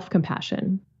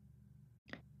self-compassion.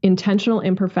 Intentional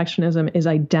imperfectionism is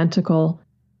identical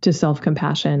to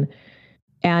self-compassion.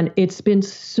 And it's been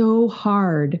so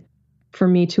hard for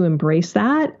me to embrace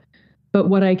that. But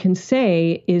what I can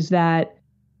say is that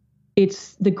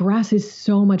the grass is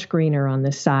so much greener on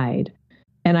this side.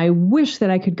 And I wish that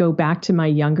I could go back to my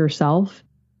younger self,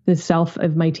 the self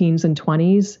of my teens and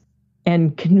 20s,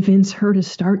 and convince her to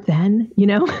start then, you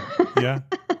know? Yeah.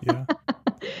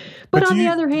 But on the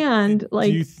other hand,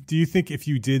 like... Do you think if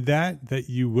you did that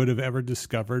you would have ever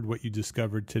discovered what you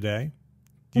discovered today?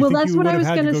 Well, that's what I was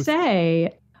going to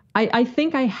say. I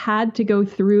think I had to go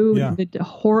through the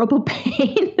horrible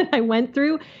pain that I went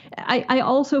through. I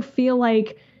also feel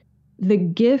like the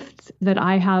gifts that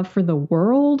I have for the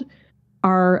world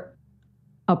are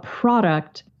a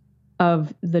product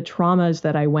of the traumas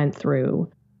that I went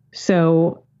through.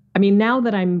 So, I mean, now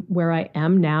that I'm where I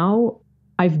am now,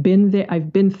 I've been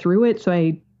through it, so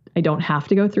I don't have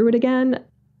to go through it again,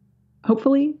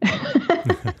 hopefully.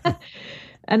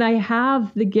 And I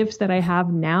have the gifts that I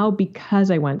have now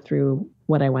because I went through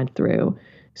what I went through.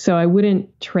 So I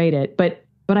wouldn't trade it. But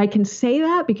I can say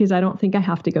that because I don't think I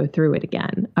have to go through it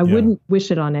again. I wouldn't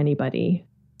wish it on anybody.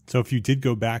 So if you did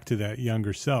go back to that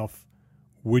younger self,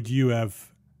 would you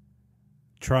have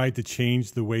tried to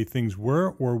change the way things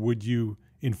were, or would you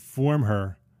inform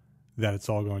her that it's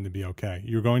all going to be okay?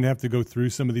 You're going to have to go through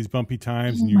some of these bumpy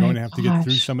times and you're going to have to get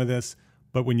through some of this.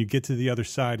 But when you get to the other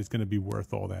side, it's going to be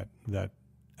worth all that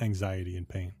anxiety and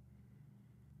pain.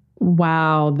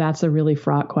 Wow, that's a really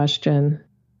fraught question.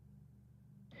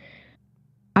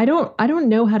 I don't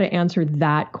know how to answer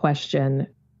that question.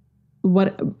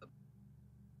 What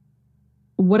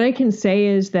I can say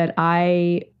is that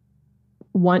I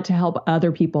want to help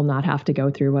other people not have to go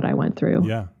through what I went through.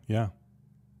 Yeah.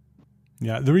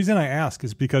 The reason I ask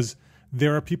is because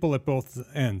there are people at both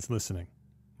ends listening,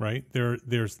 right?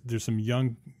 There's some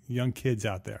young kids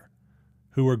out there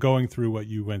who are going through what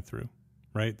you went through,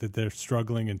 right? That they're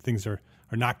struggling and things are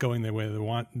not going the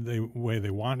way they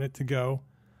want it to go.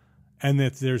 And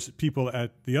that there's people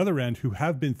at the other end who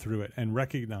have been through it and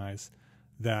recognize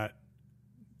that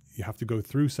you have to go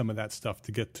through some of that stuff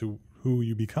to get to who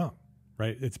you become,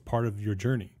 right? It's part of your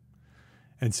journey.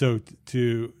 And so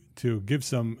to give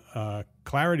some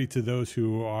clarity to those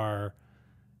who are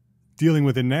dealing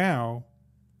with it now,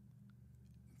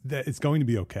 that it's going to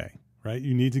be okay, right?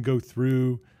 You need to go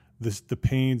through the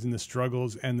pains and the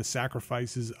struggles and the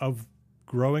sacrifices of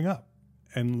growing up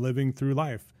and living through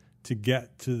life to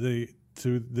get to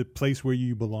the place where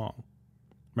you belong,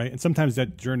 right? And sometimes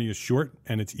that journey is short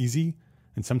and it's easy,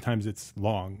 and sometimes it's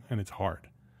long and it's hard.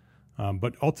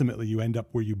 But ultimately, you end up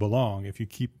where you belong if you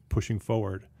keep pushing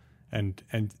forward. And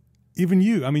even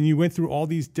you, I mean, you went through all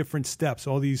these different steps,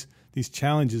 all these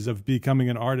challenges of becoming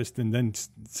an artist, and then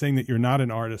saying that you're not an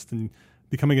artist, and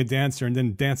becoming a dancer, and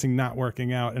then dancing not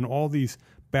working out, and all these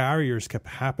barriers kept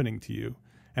happening to you.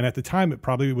 And at the time, it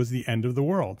probably was the end of the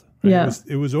world. Right? Yeah.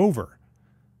 It was over.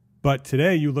 But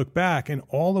today, you look back, and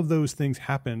all of those things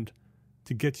happened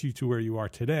to get you to where you are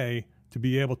today, to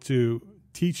be able to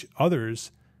teach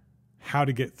others how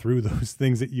to get through those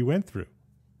things that you went through.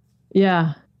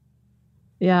 Yeah.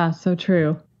 Yeah, so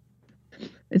true.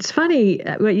 It's funny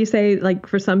what you say, like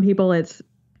for some people it's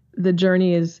the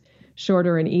journey is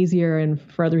shorter and easier, and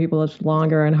for other people it's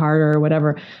longer and harder or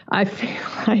whatever. I feel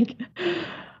like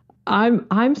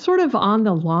I'm sort of on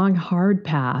the long, hard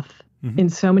path in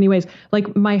so many ways.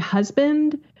 Like my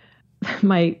husband,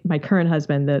 my current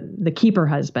husband, the keeper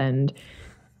husband,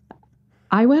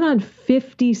 I went on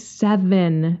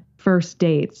 57 first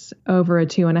dates over a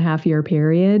 2.5-year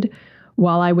period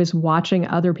while I was watching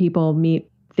other people meet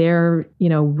their,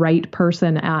 right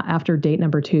person after date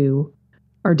number 2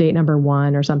 or date number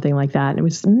 1 or something like that. And it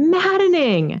was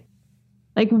maddening.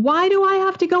 Like, why do I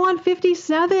have to go on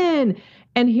 57?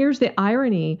 And here's the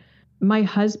irony. My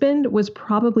husband was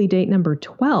probably date number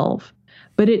 12,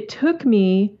 but it took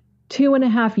me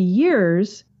 2.5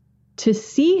 years to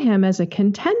see him as a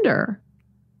contender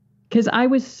because I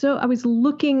was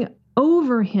looking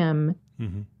over him.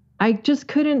 Mm-hmm. I just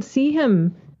couldn't see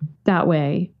him that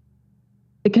way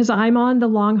because I'm on the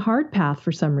long, hard path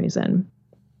for some reason.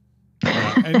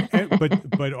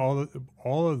 But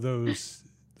all of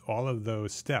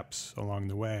those steps along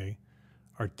the way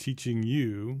are teaching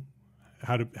you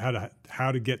how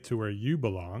to get to where you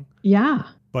belong. Yeah.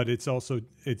 But it's also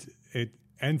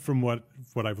and from what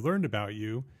I've learned about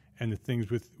you and the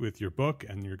things with your book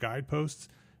and your guideposts,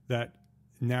 that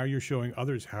now you're showing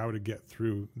others how to get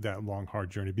through that long, hard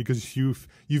journey because you've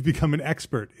become an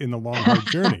expert in the long, hard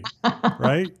journey,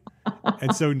 right?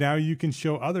 And so now you can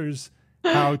show others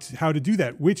how to do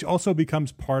that, which also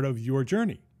becomes part of your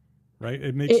journey, right?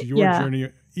 It makes your journey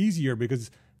easier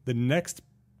because the next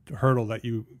hurdle that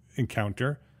you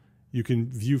encounter, you can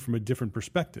view from a different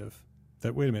perspective.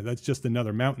 That, wait a minute, that's just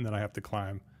another mountain that I have to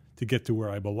climb to get to where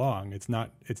I belong. It's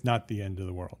not the end of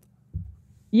the world.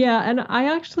 Yeah, and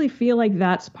I actually feel like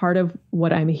that's part of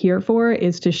what I'm here for,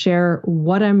 is to share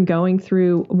what I'm going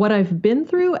through, what I've been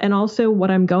through, and also what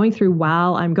I'm going through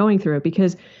while I'm going through it.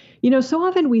 Because, so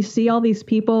often we see all these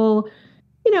people,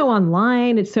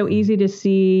 online. It's so easy to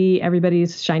see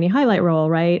everybody's shiny highlight reel,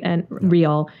 right? And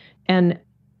reel. And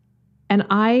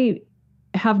I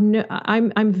have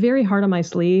I'm very hard on my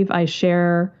sleeve. I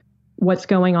share what's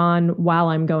going on while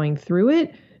I'm going through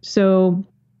it. So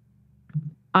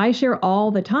I share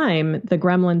all the time the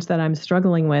gremlins that I'm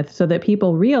struggling with so that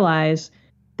people realize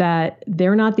that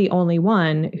they're not the only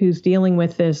one who's dealing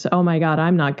with this. Oh my God,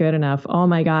 I'm not good enough. Oh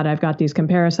my God, I've got these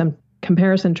comparison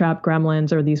trap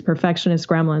gremlins or these perfectionist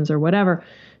gremlins or whatever.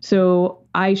 So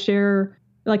I share,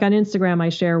 like on Instagram, I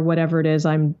share whatever it is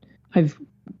I've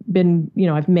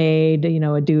made,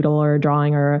 a doodle or a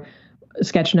drawing or a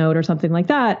sketch note or something like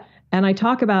that. And I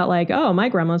talk about like, oh, my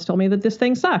gremlins told me that this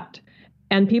thing sucked.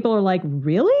 And people are like,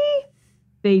 really?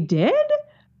 They did?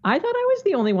 I thought I was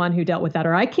the only one who dealt with that.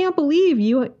 Or I can't believe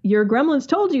your gremlins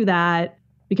told you that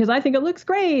because I think it looks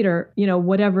great, or,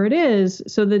 whatever it is,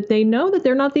 so that they know that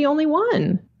they're not the only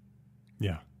one.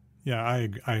 Yeah. Yeah,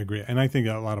 I agree. And I think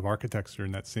a lot of architects are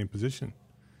in that same position.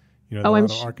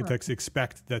 Architects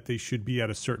expect that they should be at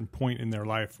a certain point in their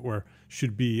life or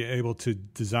should be able to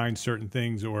design certain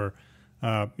things or,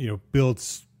 build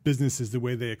businesses the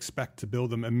way they expect to build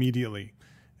them immediately.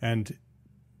 And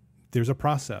there's a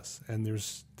process and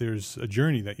there's a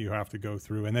journey that you have to go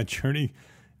through. And that journey,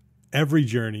 every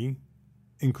journey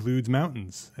includes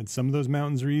mountains. And some of those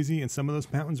mountains are easy and some of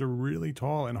those mountains are really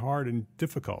tall and hard and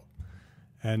difficult.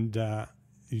 And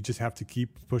you just have to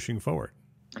keep pushing forward.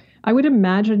 I would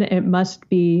imagine it must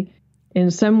be in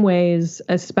some ways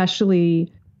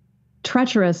especially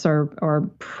treacherous or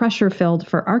pressure filled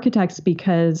for architects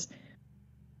because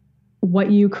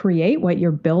what you create, what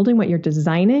you're building, what you're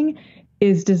designing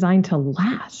is designed to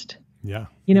last. Yeah.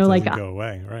 You know, it like doesn't go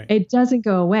away, right? It doesn't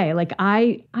go away. Like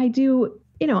I do,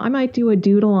 I might do a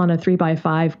doodle on a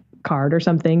 3x5 card or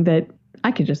something that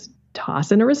I could just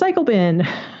toss in a recycle bin.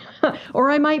 Or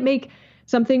I might make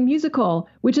something musical,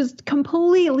 which is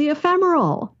completely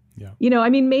ephemeral. Yeah. I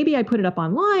mean, maybe I put it up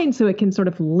online so it can sort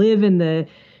of live in the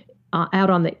out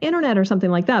on the internet or something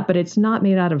like that, but it's not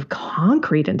made out of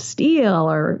concrete and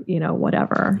steel or,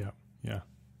 whatever.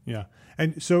 Yeah.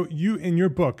 And so you, in your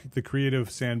book, The Creative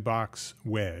Sandbox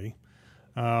Way,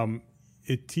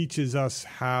 it teaches us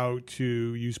how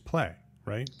to use play,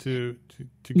 right? To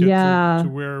get to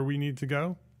where we need to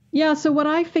go. Yeah. So what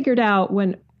I figured out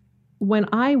when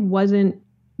I wasn't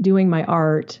doing my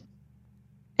art,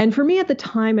 and for me at the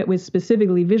time, it was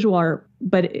specifically visual art,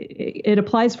 but it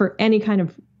applies for any kind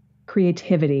of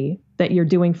creativity that you're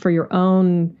doing for your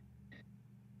own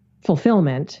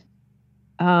fulfillment.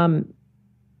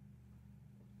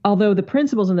 Although the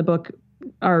principles in the book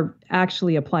are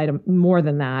actually applied to more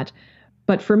than that.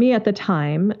 But for me at the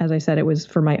time, as I said, it was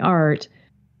for my art.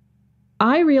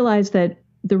 I realized that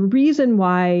the reason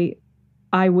why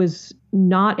I was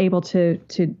not able to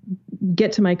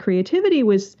get to my creativity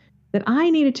was that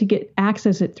I needed to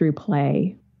access it through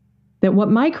play. That what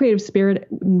my creative spirit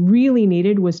really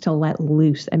needed was to let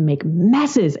loose and make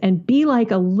messes and be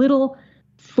like a little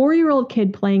 4-year-old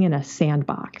kid playing in a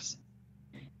sandbox.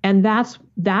 And that's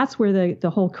where the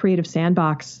whole creative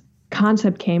sandbox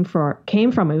concept came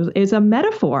from. It's a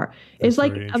metaphor. It's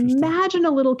like, imagine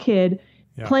a little kid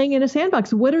playing in a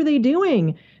sandbox. What are they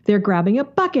doing? They're grabbing a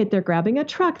bucket, they're grabbing a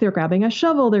truck, they're grabbing a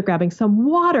shovel, they're grabbing some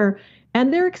water,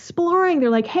 and they're exploring.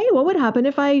 They're like, hey, what would happen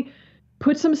if I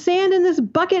put some sand in this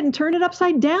bucket and turn it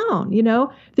upside down?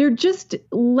 They're just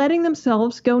letting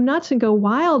themselves go nuts and go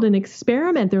wild and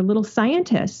experiment. They're little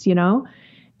scientists,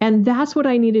 and that's what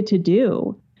I needed to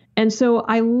do. And so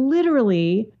I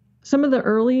literally, some of the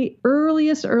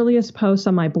earliest posts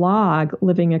on my blog,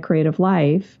 Living a Creative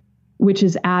Life, which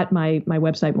is at my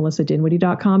website,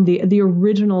 melissadinwiddie.com, the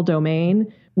original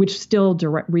domain, which still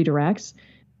redirects,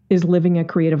 is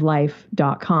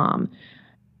livingacreativelife.com.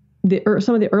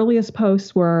 Some of the earliest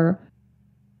posts were,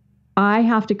 I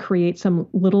have to create some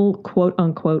little quote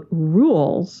unquote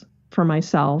rules for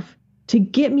myself to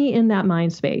get me in that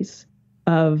mind space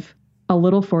of a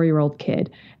little 4-year-old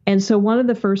kid. And so one of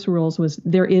the first rules was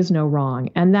there is no wrong.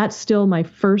 And that's still my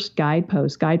first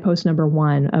guidepost number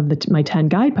 1 of my 10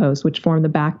 guideposts, which form the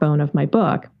backbone of my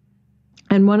book.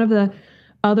 And one of the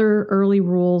other early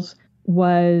rules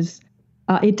was,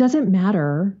 it doesn't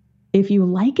matter if you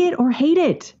like it or hate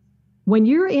it. When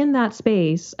you're in that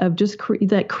space of just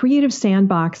that creative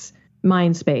sandbox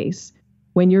mind space,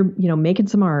 when you're, making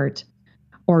some art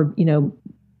or,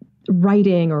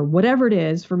 writing or whatever it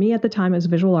is, for me at the time it was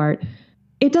visual art,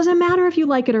 it doesn't matter if you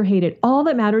like it or hate it. All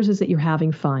that matters is that you're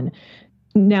having fun.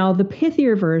 Now, the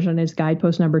pithier version is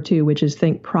guidepost number 2, which is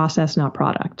think process, not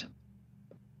product.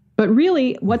 But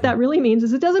really, what that really means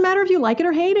is it doesn't matter if you like it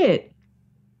or hate it.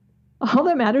 All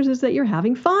that matters is that you're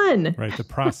having fun. Right. The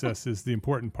process is the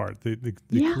important part,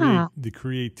 the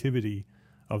creativity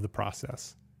of the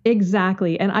process.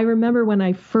 Exactly. And I remember when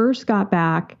I first got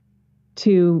back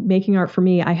to making art for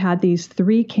me, I had these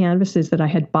 3 canvases that I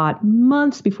had bought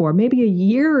months before, maybe a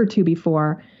year or 2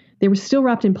 before. They were still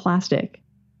wrapped in plastic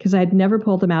because I had never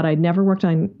pulled them out. I'd never worked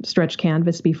on stretch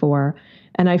canvas before.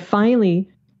 And I finally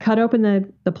cut open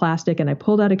the plastic and I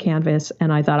pulled out a canvas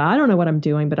and I thought, I don't know what I'm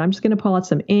doing, but I'm just going to pull out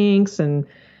some inks, and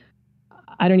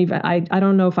I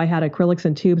don't know if I had acrylics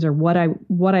and tubes or what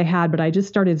I had, but I just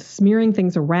started smearing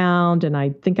things around, and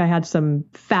I think I had some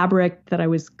fabric that I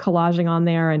was collaging on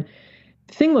there, and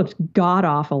the thing looked god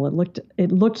awful.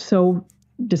 It looked so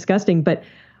disgusting, but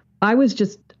I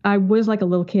was like a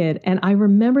little kid, and I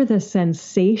remember the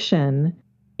sensation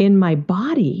in my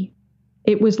body.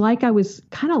 It was like I was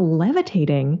kind of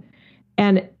levitating,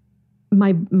 and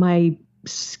my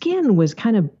skin was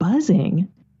kind of buzzing.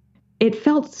 It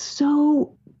felt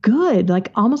so good,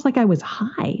 like almost like I was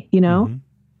high, Mm-hmm.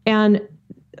 And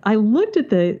I looked at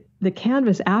the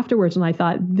canvas afterwards and I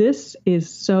thought, this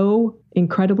is so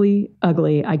incredibly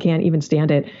ugly. I can't even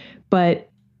stand it. But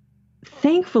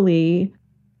thankfully,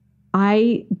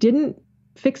 I didn't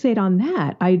fixate on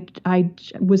that. I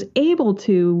was able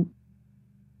to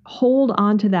hold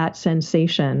on to that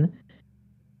sensation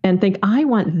and think, I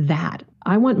want that.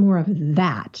 I want more of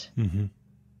that. Mm-hmm.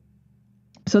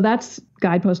 So that's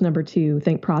guidepost number 2,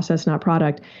 think process, not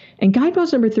product. And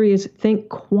guidepost number 3 is think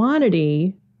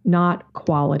quantity, not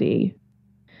quality.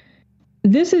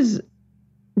 This is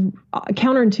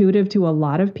counterintuitive to a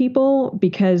lot of people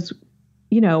because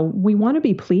we want to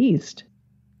be pleased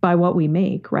by what we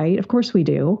make, right? Of course we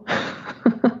do.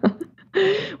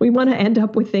 We want to end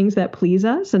up with things that please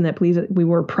us and that we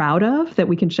were proud of, that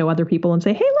we can show other people and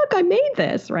say, hey, look, I made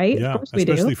this, right? Yeah, of course we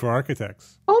especially do. for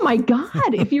architects. Oh my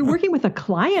God. If you're working with a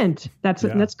client, that's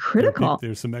critical.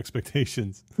 There's some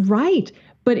expectations. Right.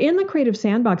 But in the Creative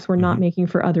Sandbox, we're not making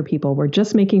for other people. We're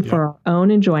just making for our own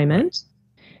enjoyment.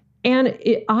 And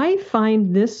I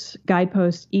find this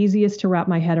guidepost easiest to wrap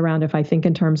my head around if I think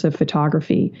in terms of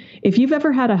photography. If you've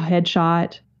ever had a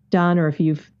headshot done, or if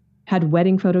you've had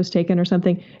wedding photos taken or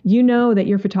something, you know that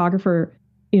your photographer,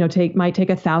 might take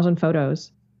 1,000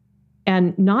 photos,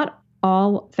 and not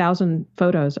all 1,000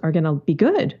 photos are going to be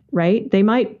good, right? They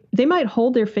might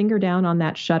hold their finger down on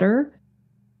that shutter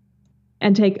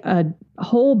and take a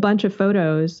whole bunch of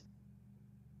photos,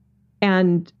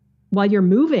 and while you're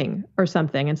moving or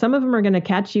something, and some of them are going to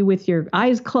catch you with your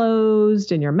eyes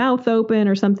closed and your mouth open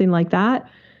or something like that.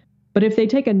 But if they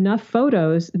take enough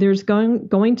photos, there's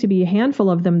going to be a handful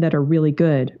of them that are really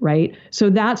good, right? So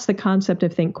that's the concept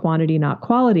of think quantity, not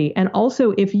quality. And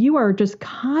also, if you are just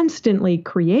constantly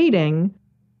creating,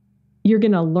 you're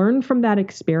going to learn from that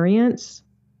experience.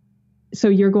 So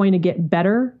you're going to get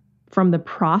better from the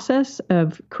process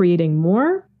of creating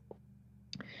more.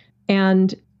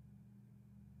 And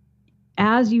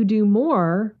as you do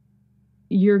more,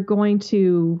 you're going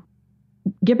to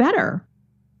get better.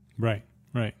 Right.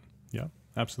 Yeah,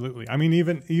 absolutely. I mean,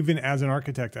 even as an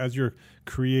architect, as you're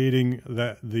creating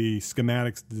the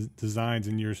schematics designs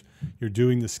and you're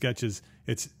doing the sketches,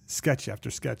 it's sketch after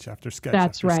sketch after sketch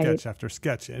after sketch after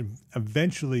sketch. And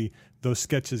eventually those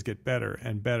sketches get better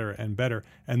and better and better.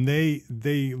 And they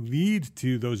lead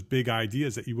to those big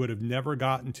ideas that you would have never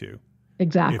gotten to.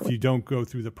 Exactly. If you don't go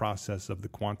through the process of the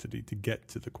quantity to get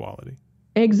to the quality.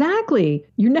 Exactly.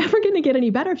 You're never going to get any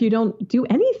better if you don't do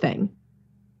anything.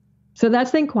 So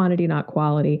that's think quantity, not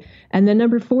quality. And then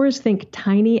number 4 is think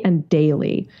tiny and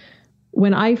daily.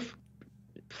 When I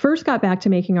first got back to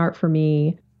making art for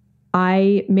me,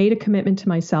 I made a commitment to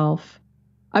myself.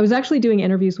 I was actually doing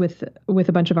interviews with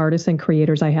a bunch of artists and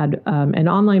creators. I had an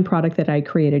online product that I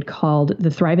created called the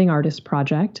Thriving Artist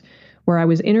Project, where I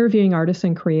was interviewing artists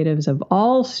and creatives of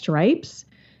all stripes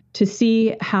to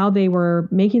see how they were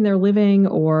making their living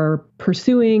or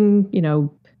pursuing,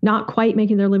 not quite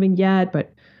making their living yet,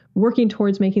 but working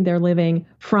towards making their living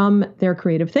from their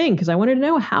creative thing. Because I wanted to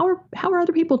know how are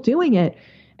other people doing it.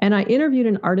 And I interviewed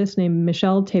an artist named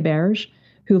Michelle Theberge,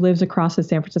 who lives across the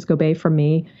San Francisco Bay from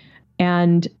me.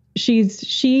 And she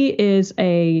is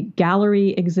a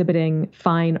gallery exhibiting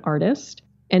fine artist.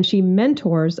 And she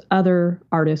mentors other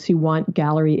artists who want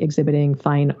gallery exhibiting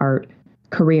fine art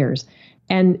careers.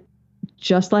 And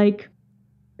just like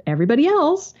everybody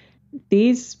else,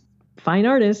 these fine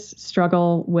artists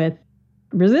struggle with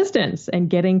resistance and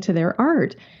getting to their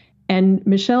art. And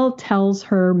Michelle tells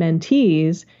her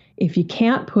mentees, if you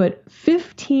can't put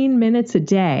 15 minutes a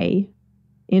day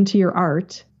into your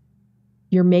art,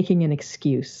 you're making an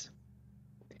excuse.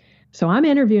 So I'm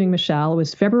interviewing Michelle. It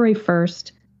was February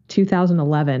 1st,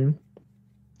 2011.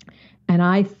 And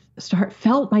I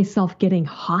felt myself getting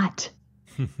hot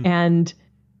and,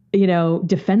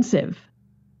 defensive.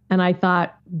 And I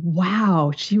thought,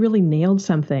 wow, she really nailed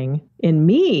something in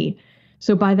me.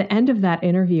 So by the end of that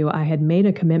interview, I had made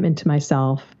a commitment to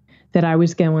myself that I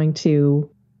was going to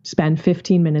spend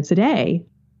 15 minutes a day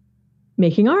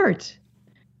making art.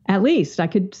 At least I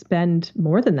could spend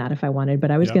more than that if I wanted, but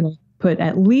I was going to put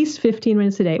at least 15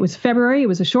 minutes a day. It was February. It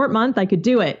was a short month. I could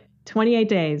do it. 28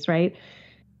 days, right?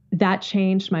 That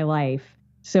changed my life.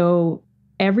 So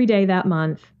every day that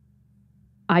month,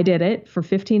 I did it for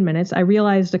 15 minutes. I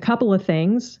realized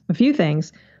a few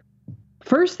things.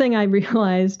 First thing I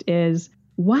realized is,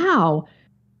 wow,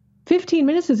 15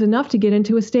 minutes is enough to get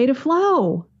into a state of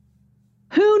flow.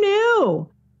 Who knew?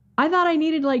 I thought I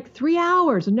needed like 3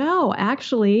 hours. No,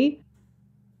 actually,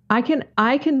 I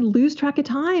can lose track of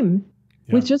time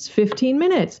with just 15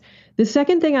 minutes. The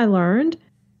second thing I learned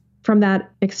from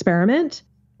that experiment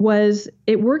was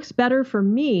it works better for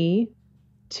me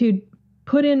to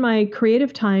put in my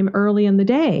creative time early in the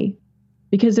day.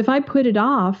 Because if I put it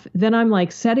off, then I'm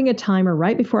like setting a timer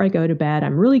right before I go to bed.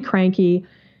 I'm really cranky.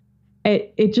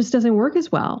 It just doesn't work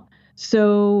as well.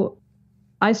 So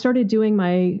I started doing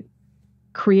my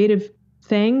creative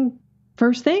thing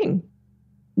first thing.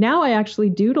 Now I actually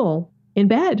doodle in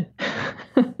bed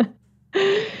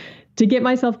to get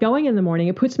myself going in the morning.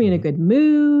 It puts me in a good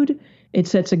mood. It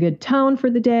sets a good tone for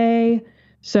the day.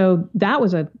 So that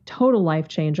was a total life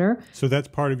changer. So that's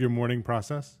part of your morning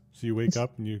process? So you wake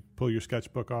up and you pull your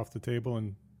sketchbook off the table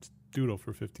and doodle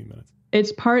for 15 minutes.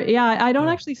 It's part, yeah, I don't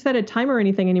actually set a timer or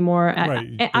anything anymore.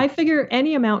 Right. I figure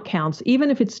any amount counts,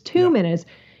 even if it's 2 minutes,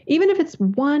 even if it's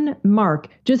one mark,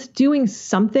 just doing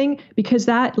something, because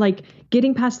that, like,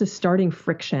 getting past the starting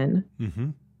friction,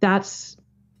 that's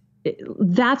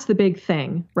the big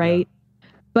thing, right? Yeah.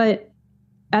 But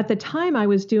at the time I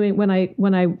was doing, when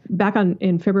I back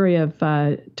in February of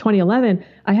 2011,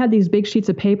 I had these big sheets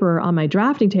of paper on my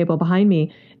drafting table behind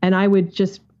me, and I would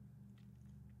just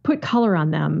put color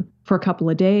on them for a couple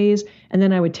of days, and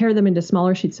then I would tear them into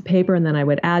smaller sheets of paper, and then I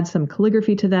would add some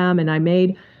calligraphy to them, and I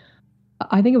made,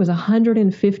 I think it was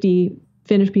 150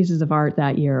 finished pieces of art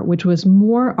that year, which was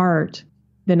more art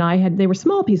than I had. They were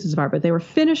small pieces of art, but they were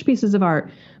finished pieces of art,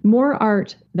 more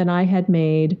art than I had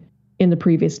made in the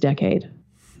previous decade.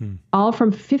 All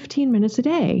from 15 minutes a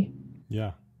day.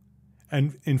 Yeah.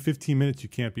 And in 15 minutes, you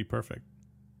can't be perfect.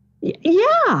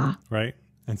 Yeah. Right.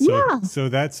 And so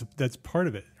that's part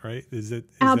of it, right?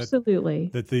 Absolutely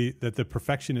that the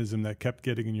perfectionism that kept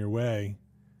getting in your way,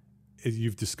 is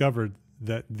you've discovered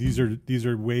that these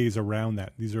are ways around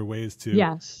that. These are ways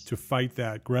to fight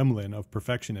that gremlin of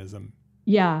perfectionism.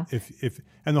 Yeah.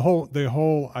 And the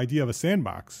whole idea of a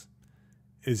sandbox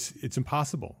is, it's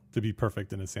impossible to be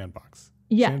perfect in a sandbox.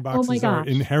 Yeah. Sandboxes are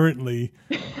inherently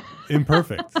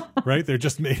imperfect, right? They're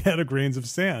just made out of grains of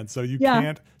sand. So you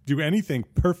can't do anything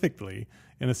perfectly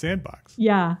in a sandbox.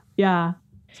 Yeah. Yeah.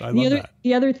 So I love that.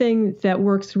 The other thing that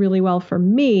works really well for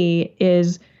me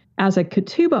is, as a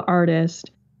Katuba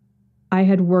artist, I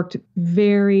had worked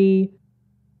very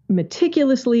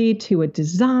meticulously to a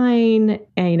design,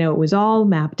 and, it was all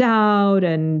mapped out,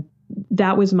 and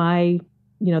that was my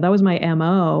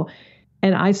MO.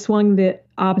 And I swung the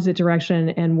opposite direction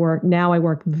and now I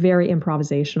work very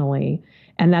improvisationally.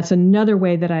 And that's another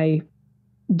way that I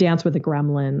dance with the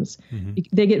gremlins.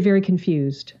 They get very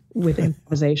confused with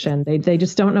improvisation. They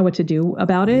just don't know what to do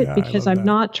about it, because I'm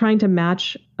not trying to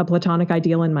match a platonic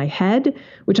ideal in my head,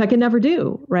 which I can never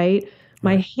do, right?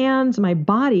 My hands, my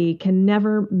body can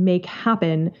never make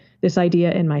happen this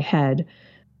idea in my head.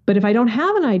 But if I don't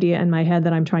have an idea in my head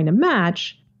that I'm trying to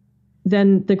match,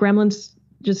 then the gremlins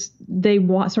they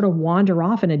sort of wander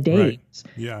off in a daze. Right.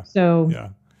 Yeah. So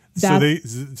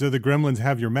the gremlins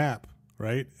have your map,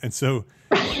 right? And so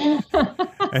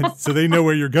they know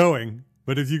where you're going.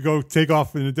 But if you go take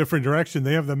off in a different direction,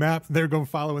 they have the map. They're going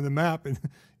following the map, and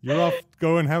you're off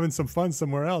going having some fun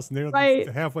somewhere else, and they're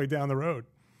halfway down the road.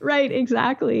 Right.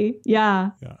 Exactly. Yeah.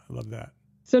 Yeah, I love that.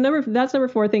 So that's number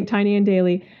 4. Think tiny and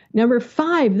daily. Number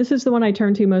 5. This is the one I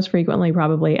turn to most frequently,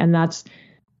 probably, and that's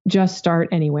just start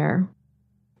anywhere.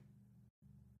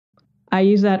 I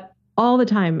use that all the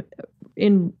time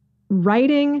in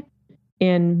writing,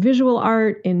 in visual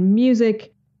art, in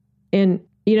music,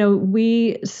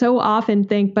 we so often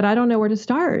think, but I don't know where to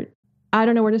start.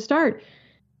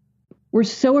 We're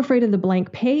so afraid of the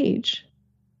blank page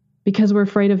because we're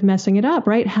afraid of messing it up,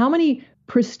 right? How many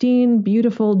pristine,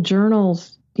 beautiful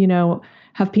journals,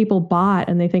 have people bought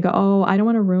and they think, oh, I don't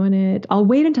want to ruin it. I'll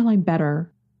wait until I'm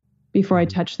better before I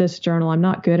touch this journal. I'm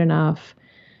not good enough.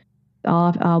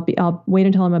 I'll wait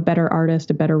until I'm a better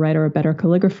artist, a better writer, a better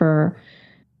calligrapher.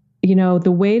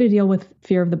 The way to deal with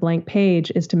fear of the blank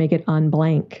page is to make it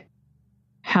unblank.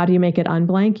 How do you make it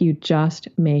unblank? You just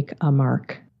make a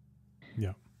mark.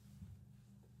 Yeah.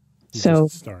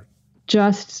 Just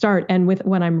start. And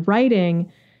when I'm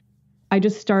writing, I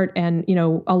just start, and,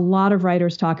 a lot of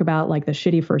writers talk about, like, the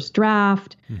shitty first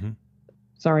draft.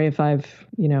 Sorry if I've,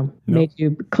 made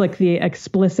you click the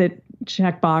explicit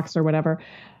checkbox or whatever.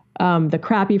 The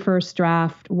crappy first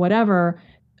draft, whatever,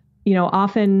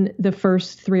 often the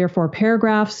first 3 or 4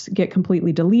 paragraphs get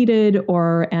completely deleted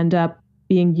or end up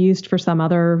being used for some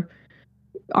other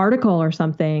article or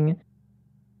something.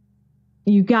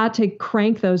 You got to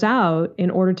crank those out in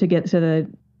order to get to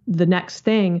the next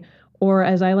thing. Or,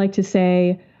 as I like to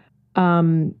say,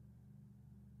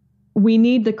 we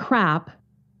need the crap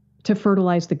to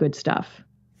fertilize the good stuff.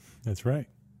 That's right.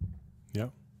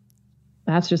 Yep.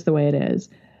 That's just the way it is.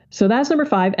 So that's number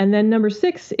 5. And then number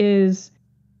 6 is,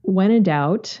 when in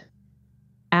doubt,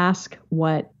 ask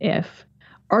what if.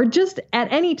 Or just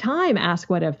at any time,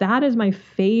 ask what if. That is my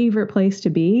favorite place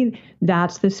to be.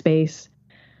 That's the space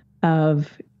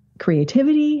of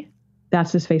creativity.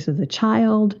 That's the space of the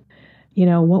child.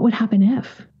 What would happen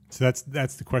if? So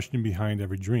that's the question behind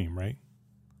every dream, right?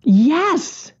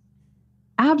 Yes,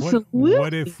 absolutely.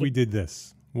 What if we did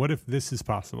this? What if this is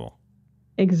possible?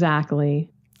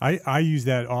 Exactly. I use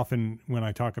that often when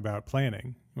I talk about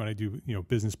planning, when I do,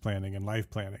 business planning and life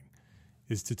planning,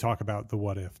 is to talk about the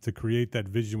what if, to create that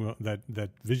vision, that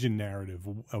vision narrative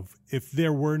of, if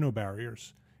there were no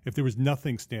barriers, if there was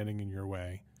nothing standing in your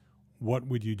way, what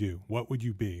would you do? What would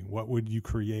you be? What would you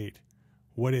create?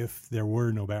 What if there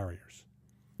were no barriers?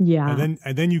 Yeah.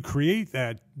 And then you create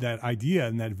that idea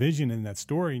and that vision and that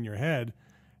story in your head,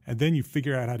 and then you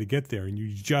figure out how to get there, and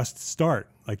you just start.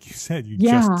 Like you said, you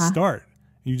just start.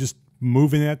 You just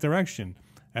move in that direction,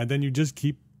 and then you just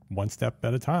keep one step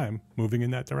at a time moving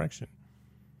in that direction.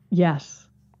 Yes.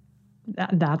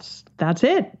 That's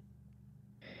it.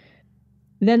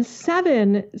 Then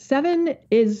seven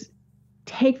is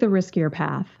take the riskier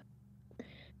path.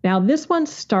 Now, this one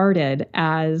started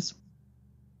as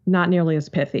not nearly as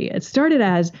pithy. It started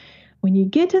as when you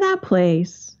get to that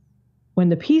place, when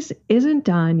the piece isn't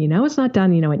done, you know it's not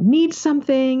done, you know it needs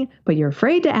something, but you're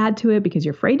afraid to add to it because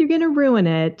you're afraid you're going to ruin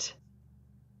it.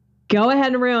 Go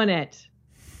ahead and ruin it.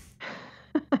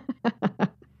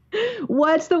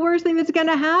 What's the worst thing that's going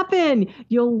to happen?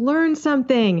 You'll learn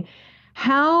something.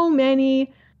 How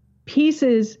many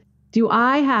pieces do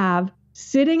I have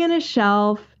sitting in a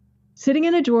shelf, sitting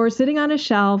in a drawer, sitting on a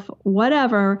shelf,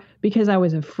 whatever, because I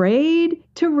was afraid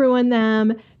to ruin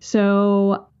them.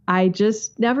 So I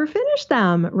just never finished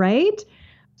them, right?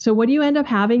 So what do you end up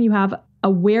having? You have a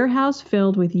warehouse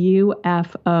filled with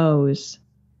UFOs,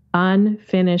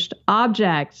 unfinished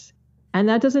objects. And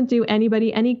that doesn't do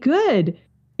anybody any good.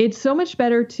 It's so much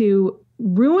better to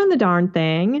ruin the darn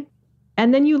thing,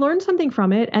 and then you learn something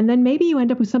from it, and then maybe you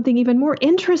end up with something even more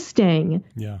interesting.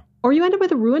 Yeah. Or you end up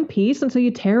with a ruined piece, and so you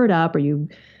tear it up, or you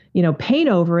paint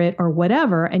over it, or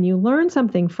whatever, and you learn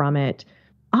something from it.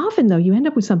 Often, though, you end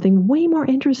up with something way more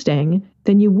interesting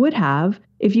than you would have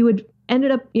if you had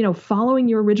ended up, following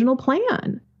your original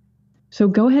plan. So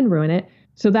go ahead and ruin it.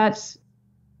 So that's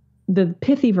the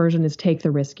pithy version, is take the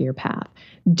riskier path.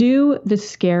 Do the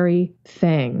scary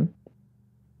thing.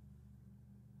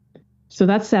 So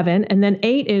that's 7. And then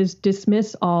 8 is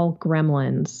dismiss all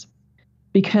gremlins,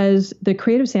 because the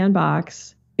Creative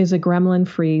Sandbox is a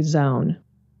gremlin-free zone.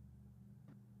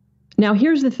 Now,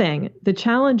 here's the thing. The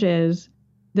challenge is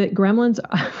that gremlins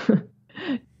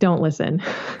don't listen.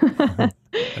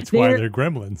 That's why they're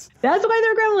gremlins. That's why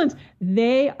they're gremlins.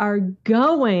 They are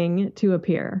going to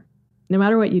appear no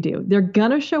matter what you do. They're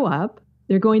going to show up.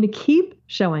 They're going to keep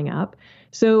showing up.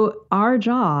 So our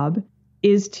job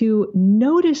is to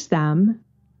notice them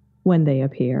when they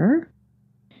appear.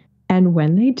 And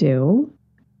when they do,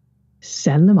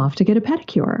 send them off to get a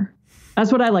pedicure.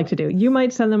 That's what I like to do. You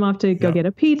might send them off to go get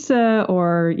a pizza,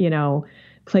 or,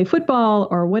 play football,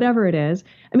 or whatever it is.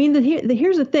 I mean,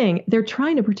 here's the thing. They're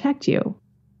trying to protect you.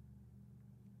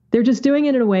 They're just doing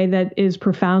it in a way that is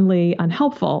profoundly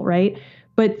unhelpful, right?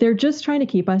 But they're just trying to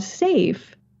keep us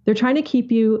safe. They're trying to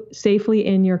keep you safely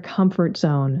in your comfort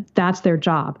zone. That's their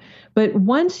job. But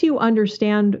once you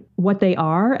understand what they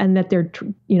are, and that they're,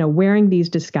 wearing these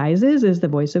disguises as the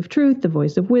voice of truth, the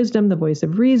voice of wisdom, the voice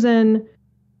of reason,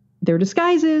 their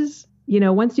disguises,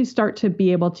 once you start to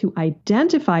be able to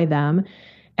identify them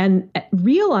and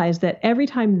realize that every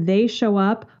time they show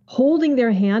up, holding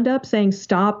their hand up saying,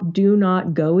 stop, do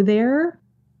not go there.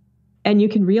 And you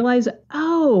can realize,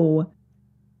 oh,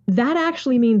 that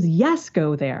actually means yes,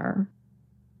 go there.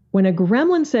 When a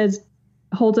gremlin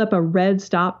holds up a red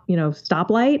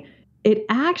stoplight, it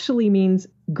actually means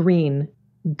green,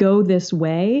 go this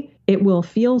way. It will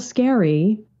feel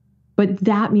scary, but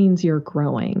that means you're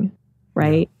growing,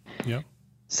 right? Yeah.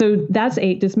 So that's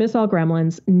 8, dismiss all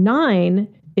gremlins. 9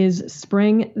 is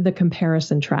spring the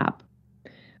comparison trap,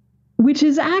 which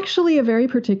is actually a very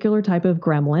particular type of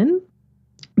gremlin,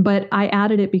 but I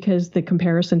added it because the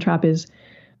comparison trap is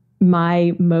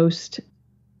my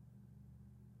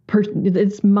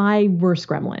it's my worst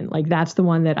gremlin. Like, that's the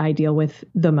one that I deal with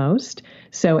the most.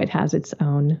 So it has its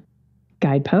own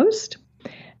guidepost.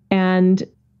 And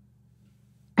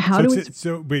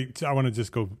so wait, I want to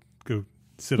just go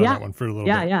sit on that one for a little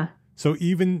bit. Yeah. So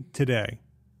even today,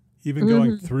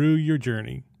 going through your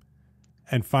journey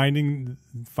and finding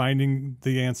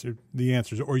the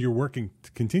answers, or you're working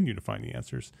to continue to find the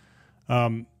answers,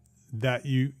 that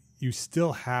you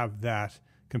still have that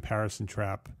comparison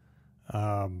trap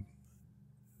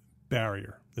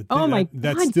barrier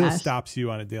that still stops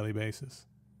you on a daily basis.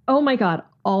 Oh my God,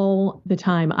 all the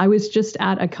time. I was just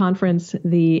at a conference,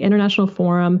 the International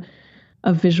Forum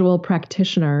of Visual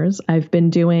Practitioners. I've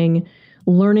been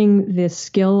learning this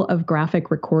skill of graphic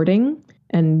recording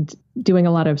and doing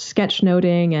a lot of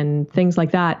sketchnoting and things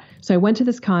like that. So I went to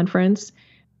this conference,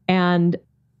 and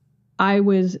I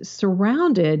was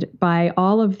surrounded by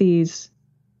all of these.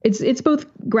 It's both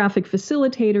graphic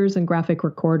facilitators and graphic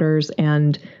recorders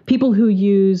and people who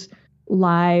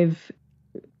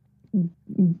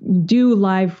do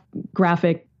live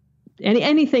graphic,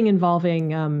 anything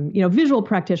involving visual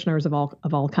practitioners of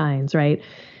all kinds, right?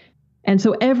 And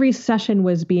so every session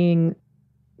was being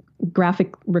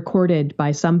graphic recorded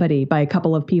by somebody, by a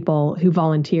couple of people who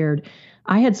volunteered.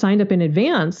 I had signed up in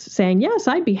advance saying, yes,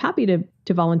 I'd be happy to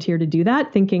volunteer to do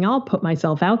that, thinking I'll put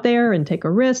myself out there and take a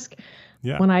risk.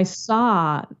 Yeah. When I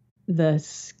saw the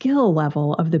skill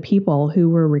level of the people who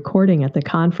were recording at the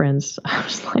conference, I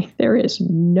was like, there is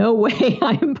no way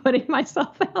I am putting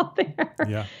myself out there.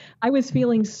 Yeah. I was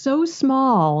feeling so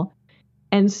small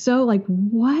and so like,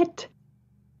 what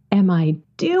am I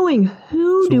doing?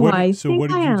 Who do I think So what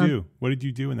did I you am? do? What did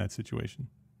you do in that situation?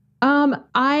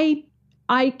 I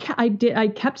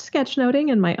kept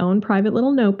sketchnoting in my own private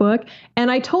little notebook,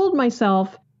 and I told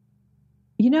myself,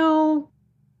 the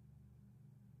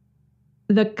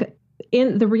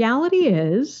reality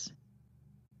is,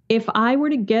 if I were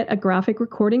to get a graphic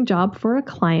recording job for a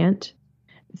client,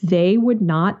 they would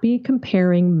not be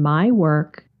comparing my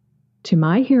work to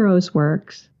my hero's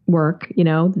work.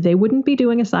 They wouldn't be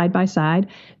doing a side by side.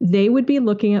 They would be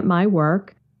looking at my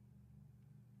work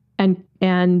and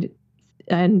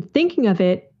thinking of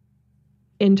it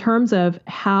in terms of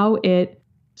how it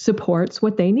supports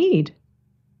what they need.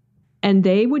 And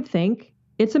they would think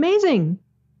it's amazing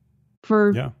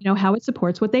for, how it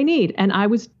supports what they need. And I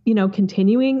was,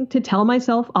 continuing to tell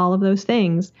myself all of those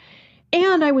things.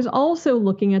 And I was also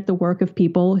looking at the work of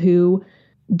people who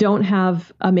don't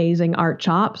have amazing art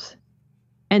chops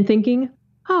and thinking,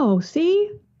 oh,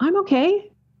 see, I'm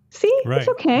okay. See, it's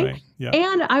okay. Right. Yeah.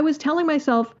 And I was telling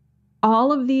myself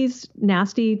all of these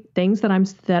nasty things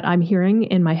that I'm hearing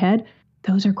in my head,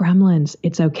 those are gremlins.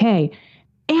 It's okay.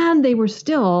 And they were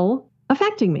still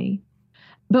affecting me.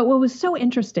 But what was so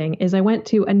interesting is I went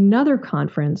to another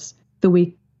conference the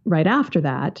week right after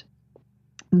that,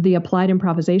 the Applied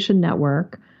Improvisation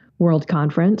Network World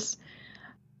Conference.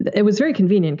 It was very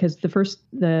convenient because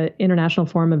the International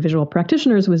Forum of Visual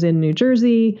Practitioners was in New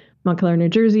Jersey, Montclair, New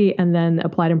Jersey, and then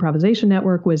Applied Improvisation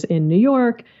Network was in New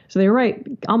York. So they were right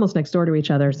almost next door to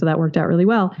each other. So that worked out really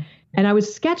well. And I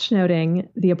was sketchnoting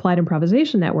the Applied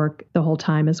Improvisation Network the whole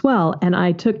time as well. And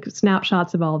I took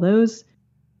snapshots of all those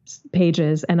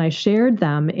pages and I shared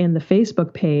them in the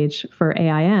Facebook page for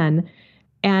AIN.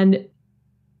 And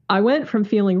I went from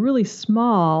feeling really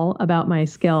small about my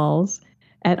skills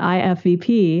at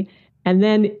IFVP. And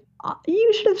then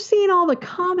you should have seen all the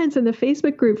comments in the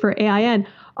Facebook group for AIN.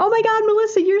 Oh my God,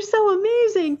 Melissa, you're so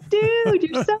amazing. Dude,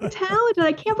 you're so talented.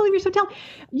 I can't believe you're so talented.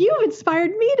 You've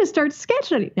inspired me to start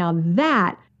sketchnoting.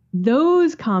 Now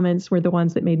those comments were the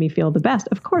ones that made me feel the best,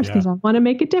 of course, because I want to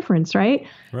make a difference, right?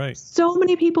 Right. So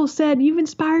many people said, you've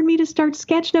inspired me to start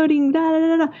sketchnoting. Da, da,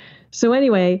 da, da. So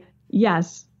anyway,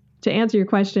 yes, to answer your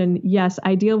question, yes,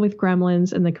 I deal with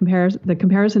gremlins, and the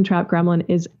comparison trap gremlin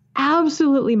is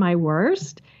absolutely my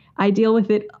worst. I deal with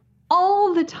it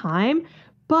all the time,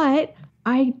 but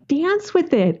I dance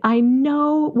with it. I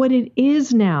know what it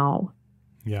is now.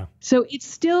 Yeah. So it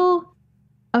still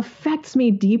affects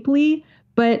me deeply,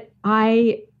 but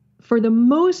I, for the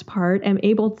most part, am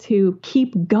able to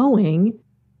keep going,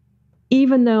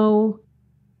 even though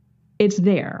it's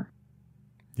there.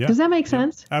 Yeah. Does that make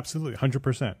sense? Absolutely.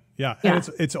 100%. Yeah. Yeah. And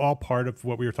it's all part of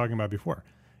what we were talking about before.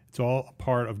 It's all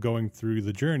part of going through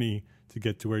the journey to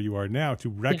get to where you are now, to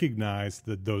recognize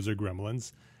that those are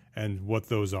gremlins and what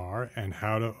those are and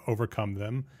how to overcome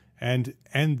them, and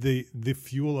the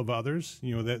fuel of others,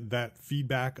 that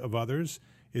feedback of others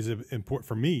is important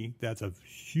for me. That's a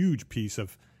huge piece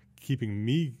of keeping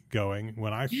me going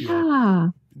when I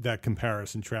feel that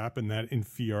comparison trap and that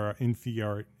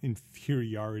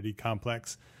inferiority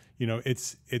complex.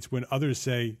 It's when others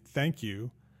say, thank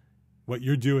you, what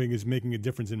you're doing is making a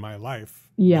difference in my life.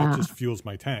 Yeah. That just fuels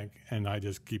my tank, and I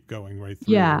just keep going right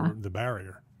through the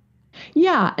barrier.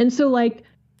 Yeah. And so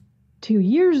 2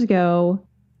 years ago,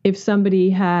 if somebody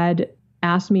had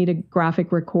asked me to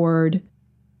graphic record,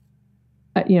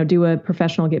 do a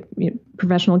professional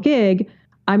gig,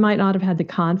 I might not have had the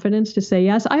confidence to say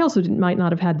yes. I also might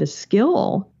not have had the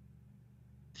skill,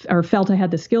 or felt I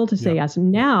had the skill to say yes.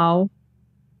 Now,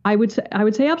 I would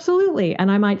say absolutely, and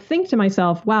I might think to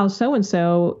myself, "Wow, so and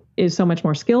so is so much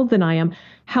more skilled than I am."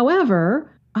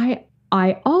 However, I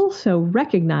also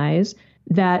recognize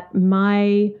that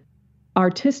my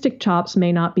artistic chops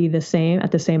may not be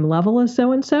at the same level as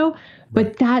so and so,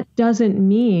 but that doesn't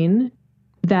mean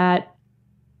that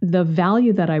the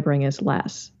value that I bring is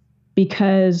less,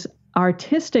 because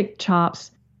artistic chops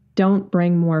don't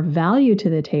bring more value to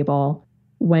the table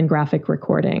when graphic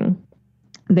recording.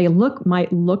 They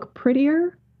might look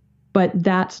prettier, but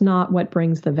that's not what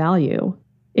brings the value.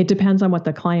 It depends on what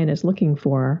the client is looking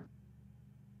for.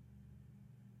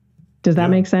 Does that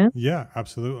make sense? Yeah,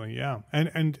 absolutely. Yeah.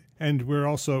 And we're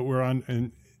on,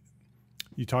 and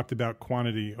you talked about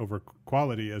quantity over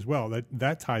quality as well.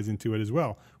 That ties into it as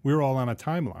well. We're all on a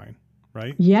timeline,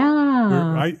 right?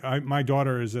 Yeah. My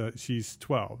daughter she's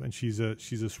 12 and she's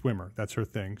a swimmer. That's her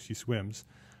thing. She swims,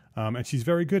 and she's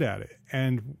very good at it.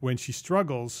 And when she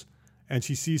struggles and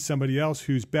she sees somebody else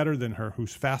who's better than her,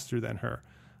 who's faster than her,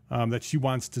 that she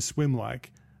wants to swim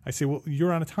like, I say, well,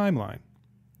 you're on a timeline.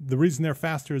 The reason they're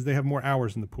faster is they have more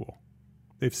hours in the pool.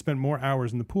 They've spent more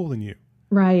hours in the pool than you.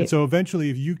 Right. And so eventually,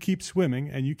 if you keep swimming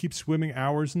and you keep swimming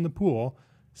hours in the pool,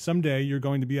 someday you're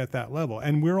going to be at that level.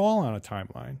 And we're all on a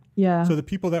timeline. Yeah. So the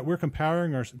people that we're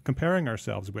comparing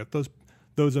ourselves with,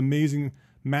 those amazing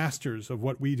masters of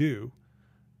what we do,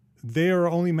 they are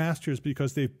only masters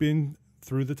because they've been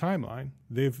through the timeline.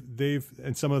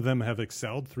 And some of them have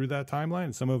excelled through that timeline,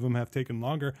 and some of them have taken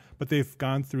longer, but they've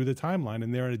gone through the timeline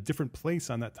and they're at a different place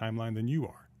on that timeline than you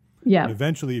are. Yeah. And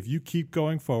eventually, if you keep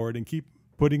going forward and keep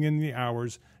putting in the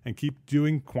hours and keep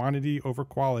doing quantity over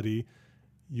quality,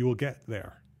 you will get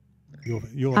there.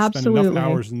 You'll have spent enough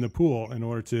hours in the pool in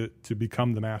order to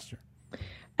become the master.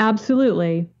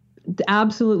 Absolutely.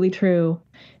 Absolutely true.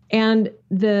 And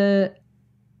the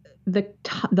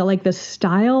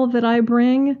style that I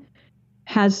bring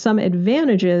has some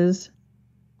advantages.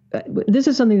 This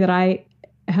is something that I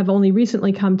have only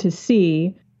recently come to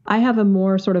see. I have a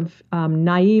more sort of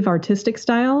naive artistic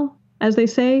style, as they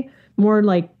say, more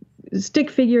like stick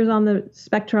figures on the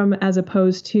spectrum as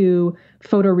opposed to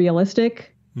photorealistic,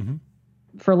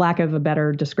 for lack of a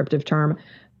better descriptive term,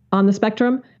 on the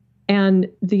spectrum. And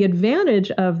the advantage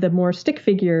of the more stick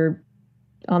figure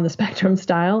on the spectrum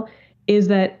style is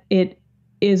that it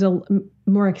is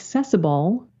more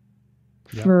accessible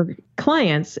for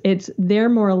clients. They're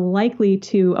more likely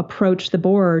to approach the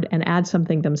board and add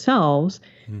something themselves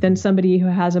than somebody who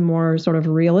has a more sort of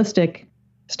realistic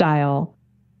style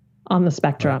on the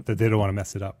spectrum. Right, that they don't want to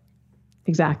mess it up.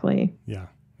 Exactly. Yeah.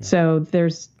 So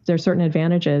there's certain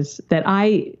advantages that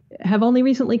I have only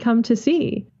recently come to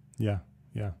see. Yeah.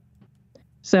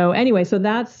 So anyway, so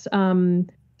that's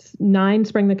 9,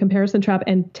 Spring the Comparison Trap,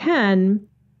 and 10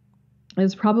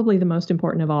 is probably the most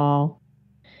important of all.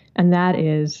 And that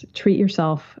is treat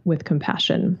yourself with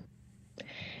compassion.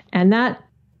 And that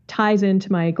ties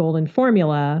into my golden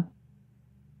formula,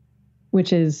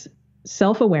 which is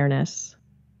self-awareness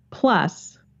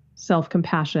plus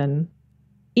self-compassion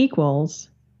equals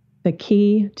the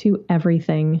key to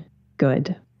everything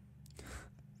good.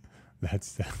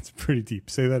 That's pretty deep.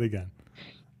 Say that again.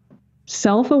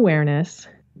 Self-awareness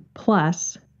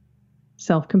plus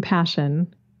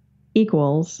self-compassion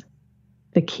equals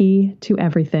the key to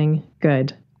everything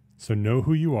good. So know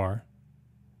who you are,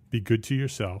 be good to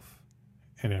yourself,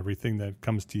 and everything that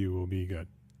comes to you will be good.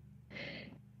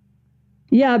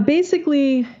 Yeah,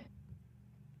 basically,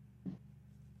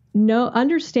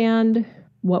 understand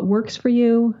what works for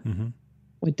you,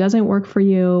 what doesn't work for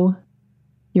you,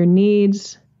 your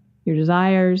needs, your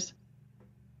desires,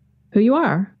 who you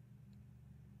are.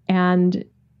 And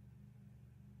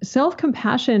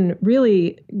self-compassion,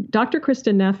 really, Dr.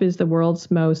 Kristin Neff is the world's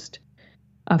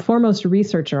foremost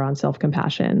researcher on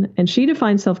self-compassion. And she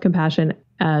defines self-compassion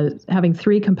as having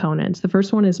 3 components. The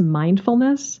first one is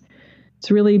mindfulness.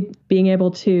 It's really being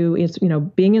able to,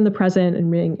 being in the present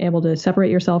and being able to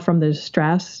separate yourself from the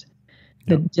stress,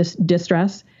 the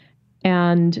distress.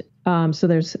 And so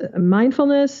there's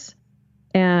mindfulness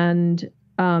and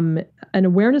an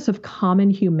awareness of common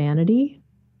humanity.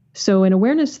 So an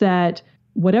awareness that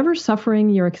whatever suffering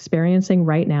you're experiencing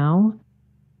right now,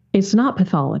 it's not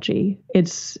pathology.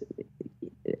 It's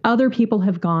other people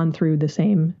have gone through the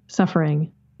same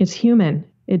suffering. It's human.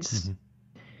 It's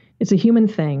a human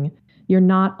thing. You're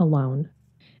not alone.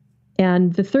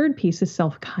 And the third piece is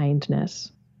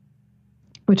self-kindness,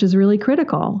 which is really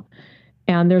critical.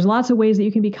 And there's lots of ways that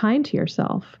you can be kind to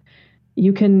yourself.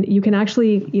 You can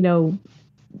actually,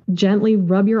 gently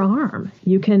rub your arm.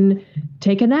 You can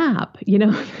take a nap.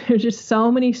 There's just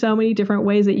so many different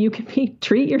ways that you can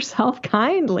treat yourself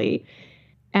kindly.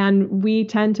 And we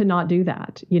tend to not do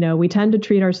that. We tend to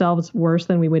treat ourselves worse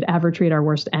than we would ever treat our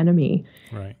worst enemy.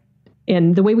 Right.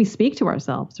 And the way we speak to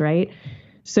ourselves, right?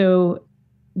 So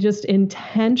just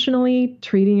intentionally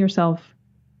treating yourself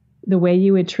the way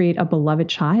you would treat a beloved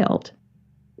child,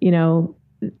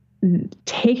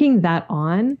 taking that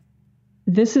on.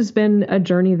 This has been a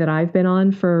journey that I've been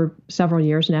on for several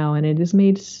years now, and it has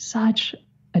made such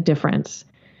a difference.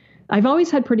 I've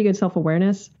always had pretty good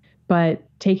self-awareness, but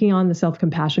taking on the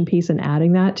self-compassion piece and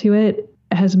adding that to it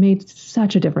has made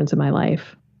such a difference in my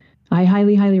life. I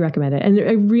highly, highly recommend it. And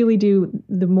I really do.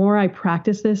 The more I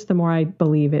practice this, the more I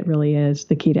believe it really is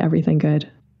the key to everything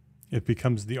good. It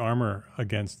becomes the armor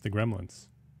against the gremlins.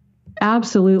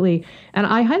 Absolutely. And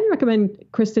I highly recommend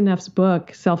Kristen Neff's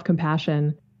book,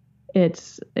 Self-Compassion.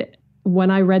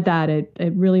 When I read that,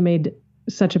 it really made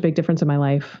such a big difference in my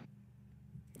life.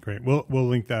 Great. We'll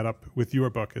link that up with your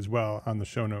book as well on the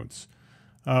show notes.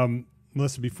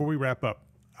 Melissa, before we wrap up,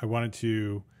 I wanted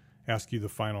to ask you the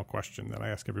final question that I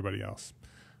ask everybody else.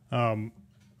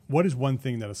 What is one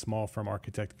thing that a small firm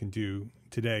architect can do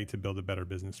today to build a better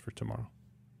business for tomorrow?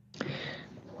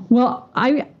 Well,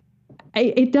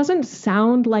 it doesn't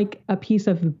sound like a piece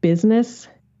of business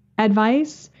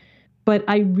advice, but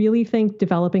I really think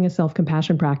developing a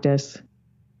self-compassion practice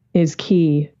is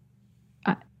key.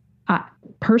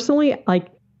 Personally,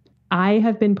 I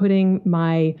have been putting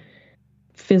my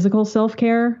physical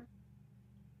self-care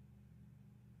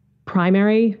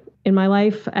primary in my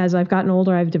life. As I've gotten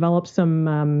older, I've developed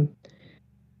some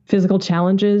physical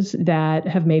challenges that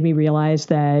have made me realize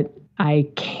that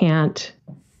I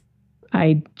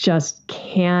just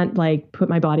can't put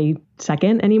my body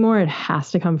second anymore. It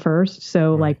has to come first.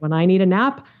 So Right. when I need a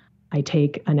nap, I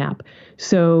take a nap.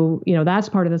 So, that's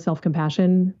part of the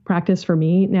self-compassion practice for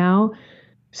me now.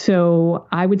 So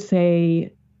I would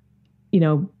say,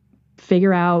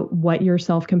 figure out what your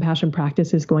self-compassion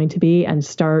practice is going to be and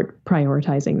start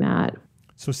prioritizing that.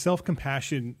 So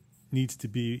self-compassion needs to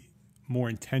be more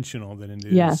intentional than it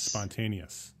is Yes.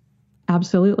 spontaneous.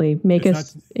 Absolutely. Make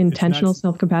It's an not- intentional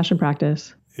self-compassion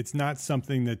practice. It's not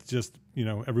something that's just,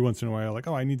 every once in a while,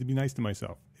 I need to be nice to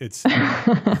myself. It's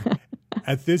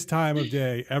at this time of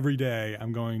day, every day,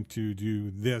 I'm going to do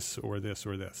this or this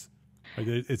or this.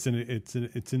 It's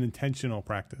an intentional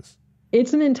practice.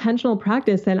 It's an intentional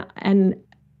practice, and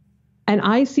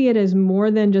I see it as more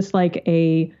than just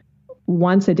a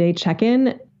once a day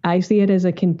check-in. I see it as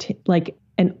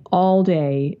an all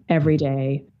day, every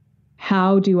day.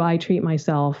 How do I treat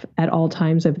myself at all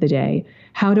times of the day?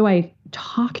 How do I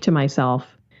talk to myself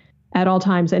at all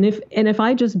times? And if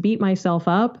I just beat myself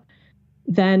up,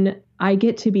 then I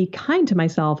get to be kind to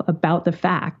myself about the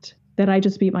fact that I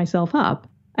just beat myself up.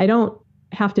 I don't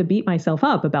have to beat myself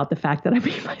up about the fact that I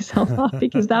beat myself up,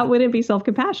 because that wouldn't be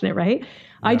self-compassionate, right? Yeah.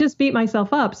 I just beat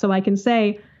myself up so I can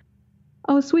say,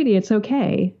 "Oh, sweetie, it's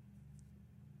okay.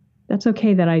 That's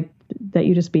okay that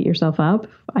you just beat yourself up.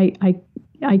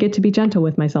 I get to be gentle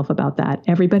with myself about that.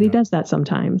 Everybody does that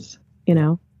sometimes,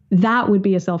 That would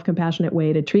be a self-compassionate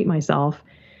way to treat myself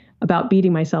about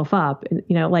beating myself up.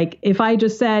 If I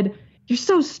just said, "You're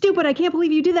so stupid. I can't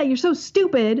believe you did that. You're so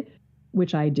stupid,"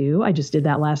 which I do. I just did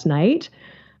that last night.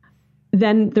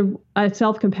 Then a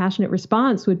self-compassionate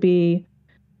response would be,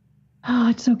 "Oh,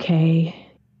 it's okay.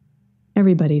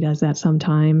 Everybody does that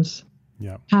sometimes.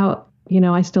 Yeah.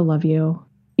 I still love you."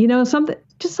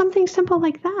 Something simple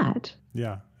like that.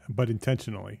 Yeah. But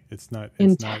intentionally. It's not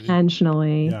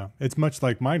Intentionally. Yeah. It's much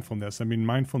like mindfulness. I mean,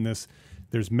 mindfulness,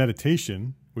 there's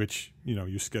meditation, which,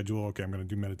 you schedule, okay, I'm going to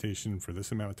do meditation for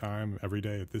this amount of time every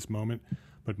day at this moment.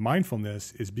 But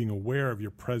mindfulness is being aware of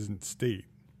your present state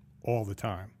all the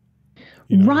time.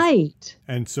 Right.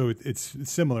 And so it's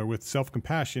similar with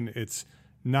self-compassion. It's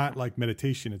not like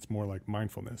meditation. It's more like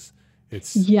mindfulness.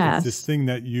 It's this thing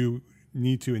that you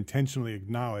need to intentionally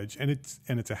acknowledge. And it's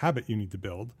a habit you need to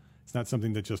build. It's not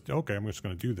something that just, okay, I'm just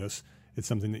going to do this. It's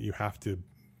something that you have to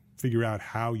figure out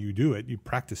how you do it. You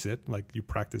practice it, like you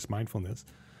practice mindfulness.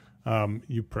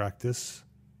 You practice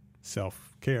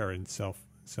self-care and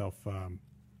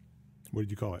what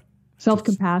did you call it?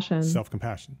 Self-compassion.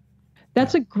 Self-compassion.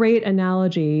 That's a great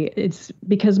analogy. It's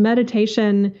because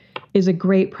meditation is a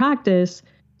great practice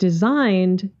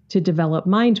designed to develop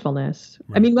mindfulness.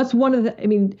 Right. That's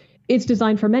it's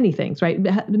designed for many things, right?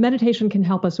 Meditation can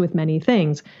help us with many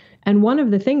things. And one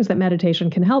of the things that meditation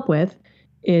can help with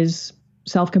is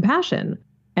self-compassion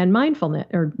and mindfulness,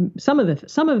 or some of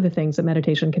the things that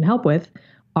meditation can help with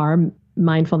are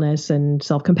mindfulness and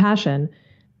self-compassion,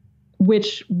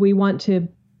 which we want to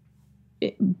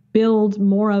build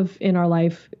more of in our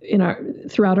life,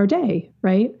 throughout our day,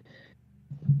 right?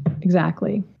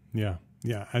 Exactly. Yeah.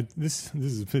 Yeah.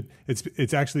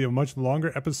 It's actually a much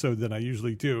longer episode than I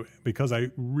usually do, because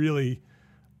I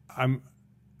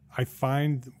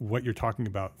find what you're talking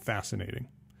about fascinating.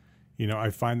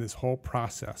 I find this whole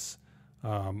process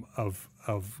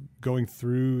of going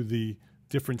through the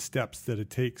different steps that it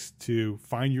takes to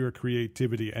find your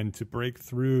creativity and to break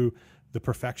through the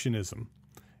perfectionism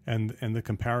and the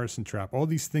comparison trap, all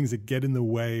these things that get in the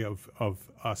way of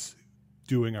us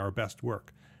doing our best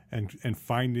work and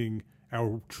finding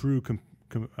our true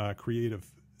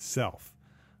creative self.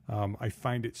 I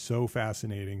find it so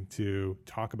fascinating to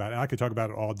talk about it. I could talk about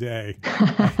it all day.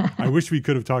 I wish we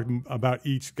could have talked about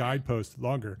each guidepost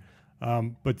longer.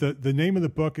 But the name of the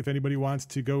book, if anybody wants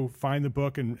to go find the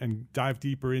book and dive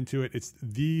deeper into it, it's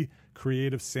The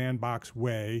Creative Sandbox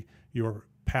Way, Your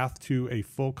Path to a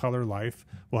Full Color Life.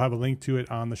 We'll have a link to it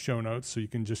on the show notes, so you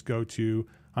can just go to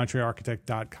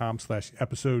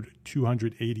entrearchitect.com/episode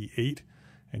 288,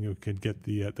 and you can get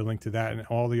the link to that and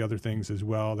all the other things as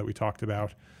well that we talked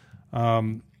about.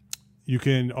 You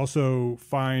can also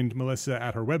find Melissa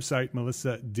at her website,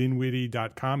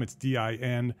 melissadinwiddie.com. It's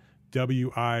DINWIDDIE,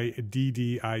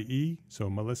 so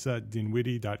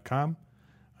melissadinwiddie.com.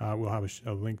 We'll have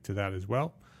a link to that as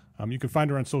well. You can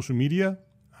find her on social media,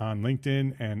 on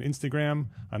LinkedIn and Instagram.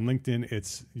 On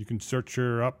LinkedIn, you can search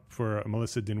her up for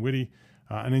Melissa Dinwiddie.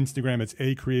 On Instagram, it's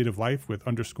A Creative Life with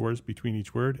underscores between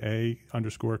each word,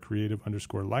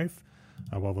 A_creative_life.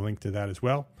 We'll have a link to that as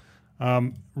well.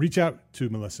 Reach out to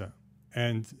Melissa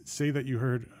and say that you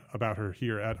heard about her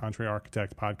here at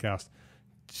EntreArchitect Podcast.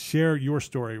 Share your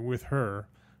story with her,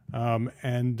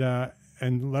 and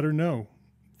let her know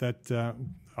that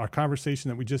our conversation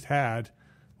that we just had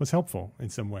was helpful in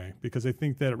some way, because I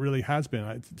think that it really has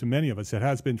been to many of us. It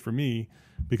has been for me,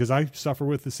 because I suffer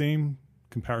with the same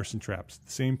comparison traps,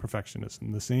 the same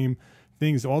perfectionism, the same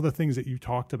things. All the things that you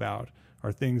talked about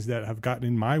are things that have gotten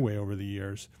in my way over the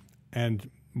years.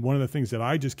 And one of the things that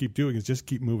I just keep doing is just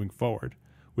keep moving forward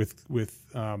with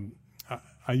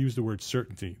I use the word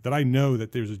certainty, that I know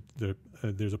that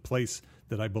there's a place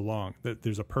that I belong, that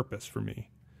there's a purpose for me.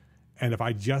 And if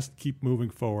I just keep moving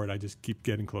forward, I just keep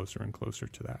getting closer and closer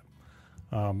to that.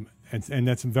 And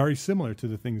that's very similar to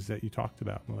the things that you talked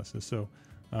about, Melissa. So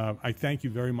I thank you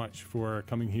very much for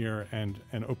coming here and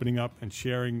opening up and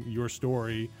sharing your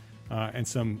story and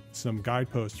some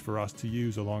guideposts for us to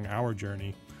use along our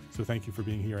journey. So thank you for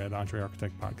being here at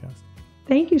EntreArchitect Podcast.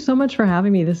 Thank you so much for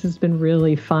having me. This has been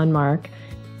really fun, Mark.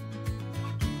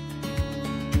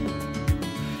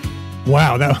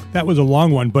 Wow, that was a long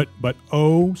one, but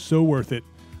oh, so worth it.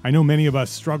 I know many of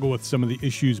us struggle with some of the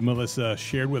issues Melissa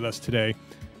shared with us today,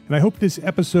 and I hope this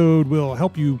episode will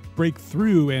help you break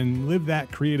through and live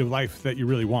that creative life that you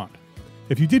really want.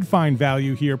 If you did find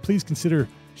value here, please consider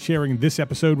sharing this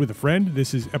episode with a friend.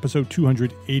 This is episode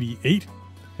 288,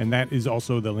 and that is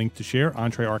also the link to share,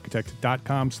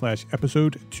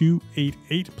 entrearchitect.com/episode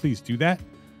 288. Please do that.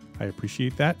 I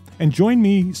appreciate that. And join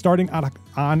me starting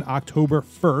on October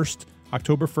 1st,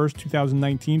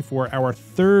 2019, for our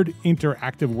third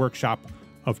interactive workshop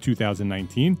of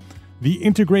 2019, The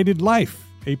Integrated Life,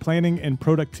 a planning and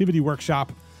productivity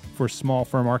workshop for small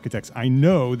firm architects. I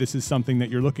know this is something that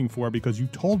you're looking for, because you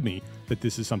told me that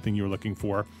this is something you're looking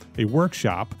for. A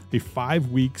workshop,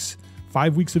 5 weeks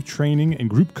of training and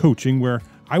group coaching, where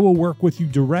I will work with you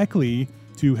directly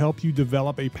to help you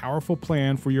develop a powerful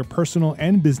plan for your personal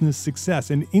and business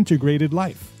success, an integrated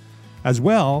life. As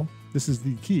well, this is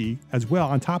the key, as well,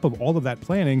 on top of all of that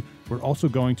planning, we're also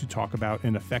going to talk about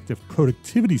an effective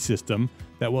productivity system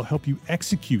that will help you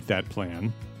execute that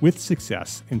plan with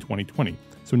success in 2020.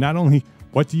 So not only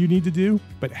what do you need to do,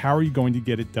 but how are you going to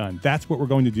get it done? That's what we're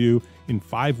going to do in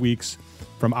 5 weeks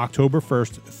from October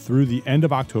 1st through the end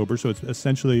of October. So it's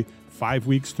essentially 5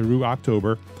 weeks through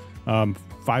October. 5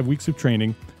 weeks of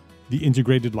training, The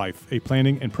Integrated Life, a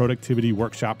planning and productivity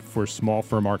workshop for small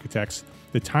firm architects.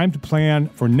 The time to plan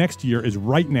for next year is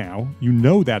right now. You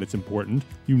know that it's important.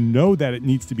 You know that it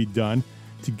needs to be done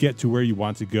to get to where you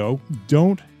want to go.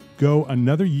 Don't go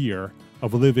another year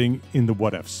of living in the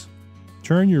what ifs.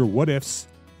 Turn your what ifs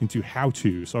into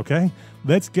how-tos, okay?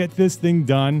 Let's get this thing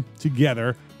done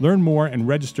together. Learn more and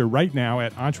register right now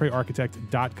at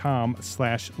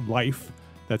entrearchitect.com/life.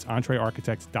 That's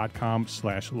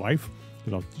entrearchitect.com/life.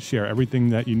 It'll share everything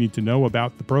that you need to know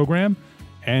about the program,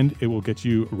 and it will get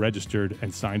you registered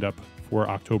and signed up for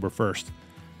October 1st.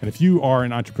 And if you are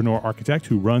an entrepreneur architect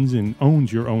who runs and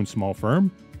owns your own small firm,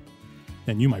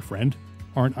 then you, my friend,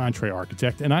 are an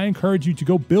EntreArchitect. And I encourage you to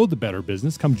go build a better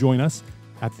business. Come join us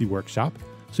at the workshop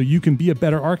so you can be a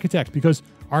better architect, because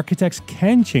architects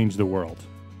can change the world.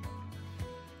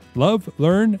 Love,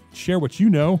 learn, share what you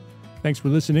know. Thanks for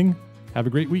listening. Have a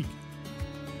great week.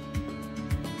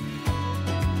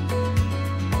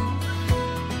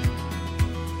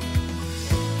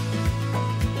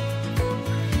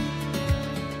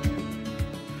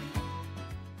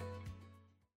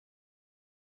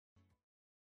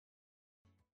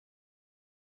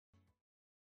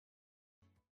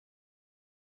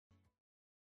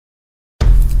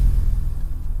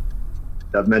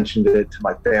 I've mentioned it to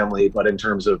my family, but in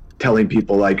terms of telling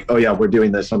people like, oh yeah, we're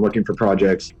doing this, I'm looking for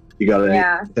projects, you got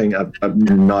anything? I'm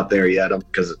not there yet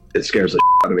because it scares the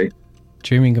shit out of me.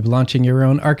 Dreaming of launching your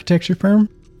own architecture firm?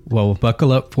 Well,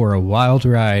 buckle up for a wild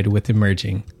ride with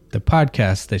Emerging, the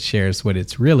podcast that shares what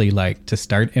it's really like to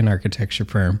start an architecture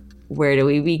firm. Where do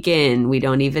we begin? We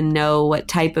don't even know what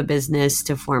type of business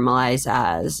to formalize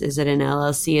as. Is it an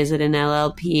LLC? Is it an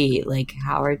LLP? Like,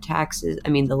 how are taxes? I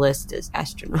mean, the list is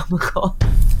astronomical.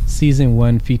 Season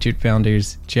 1 featured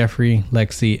founders Jeffrey,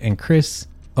 Lexi, and Chris,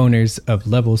 owners of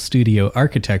Level Studio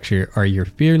Architecture, are your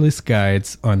fearless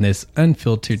guides on this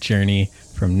unfiltered journey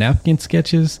from napkin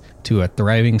sketches to a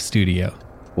thriving studio.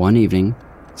 One evening,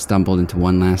 stumbled into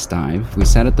one last dive, we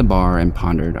sat at the bar and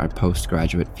pondered our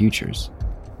postgraduate futures.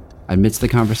 Amidst the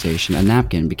conversation, a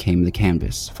napkin became the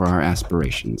canvas for our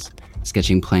aspirations,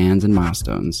 sketching plans and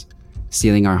milestones,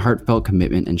 sealing our heartfelt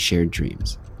commitment and shared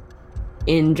dreams.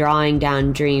 In drawing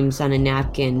down dreams on a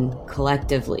napkin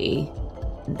collectively,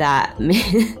 that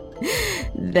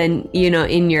then,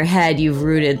 in your head, you've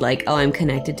rooted like, oh, I'm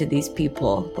connected to these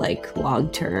people, like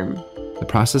long term. The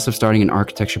process of starting an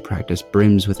architecture practice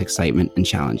brims with excitement and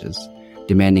challenges,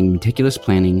 demanding meticulous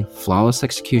planning, flawless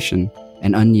execution,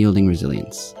 and unyielding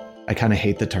resilience. I kind of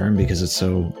hate the term because it's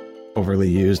so overly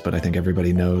used, but I think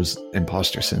everybody knows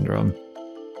imposter syndrome.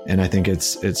 And I think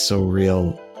it's so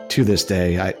real to this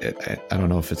day. I don't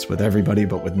know if it's with everybody,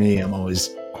 but with me, I'm always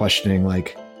questioning,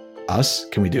 like, us?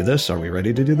 Can we do this? Are we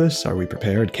ready to do this? Are we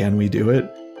prepared? Can we do it?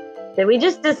 Did we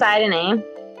just decide a name?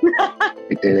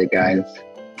 We did it, guys.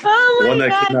 Oh my God. One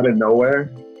that came out of nowhere?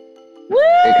 Woo!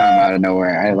 It came out of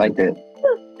nowhere. I liked it.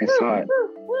 I saw it.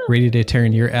 Ready to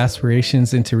turn your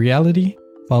aspirations into reality?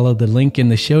 Follow the link in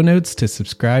the show notes to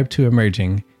subscribe to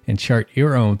Emerging and chart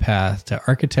your own path to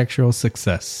architectural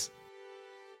success.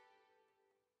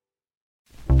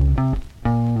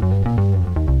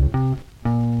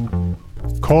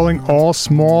 Calling all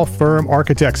small firm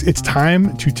architects. It's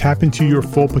time to tap into your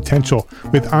full potential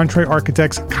with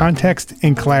EntreArchitect's Context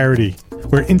and Clarity,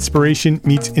 where inspiration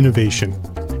meets innovation.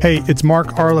 Hey, it's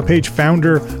Mark R. LePage,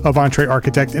 founder of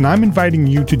EntreArchitect, and I'm inviting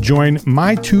you to join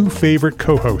my two favorite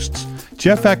co-hosts,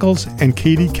 Jeff Eccles and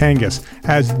Katie Kangas,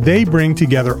 as they bring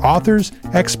together authors,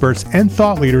 experts, and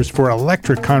thought leaders for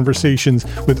electric conversations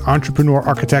with entrepreneur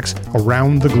architects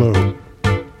around the globe.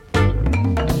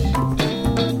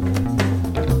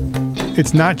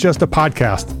 It's not just a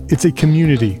podcast, it's a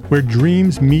community where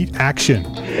dreams meet action.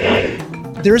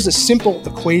 There's a simple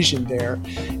equation there.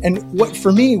 And what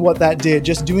that did,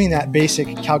 just doing that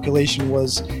basic calculation,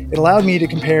 was it allowed me to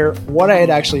compare what I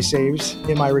had actually saved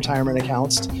in my retirement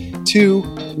accounts to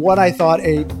what I thought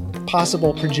a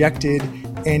possible projected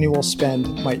annual spend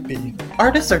might be.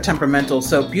 Artists are temperamental,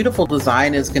 so beautiful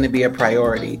design is going to be a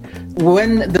priority.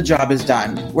 When the job is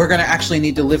done, we're going to actually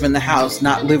need to live in the house,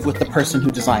 not live with the person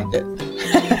who designed it.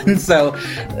 And so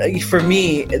for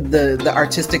me, the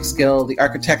artistic skill, the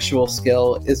architectural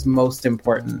skill is most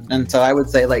important. And so I would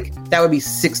say that would be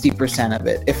 60% of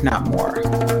it, if not more.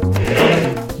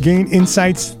 Gain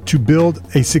insights to build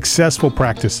a successful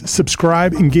practice.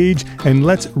 Subscribe, engage, and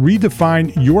let's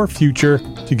redefine your future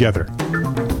together.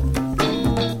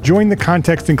 Join the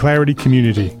Context and Clarity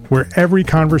community, where every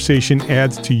conversation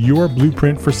adds to your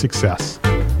blueprint for success.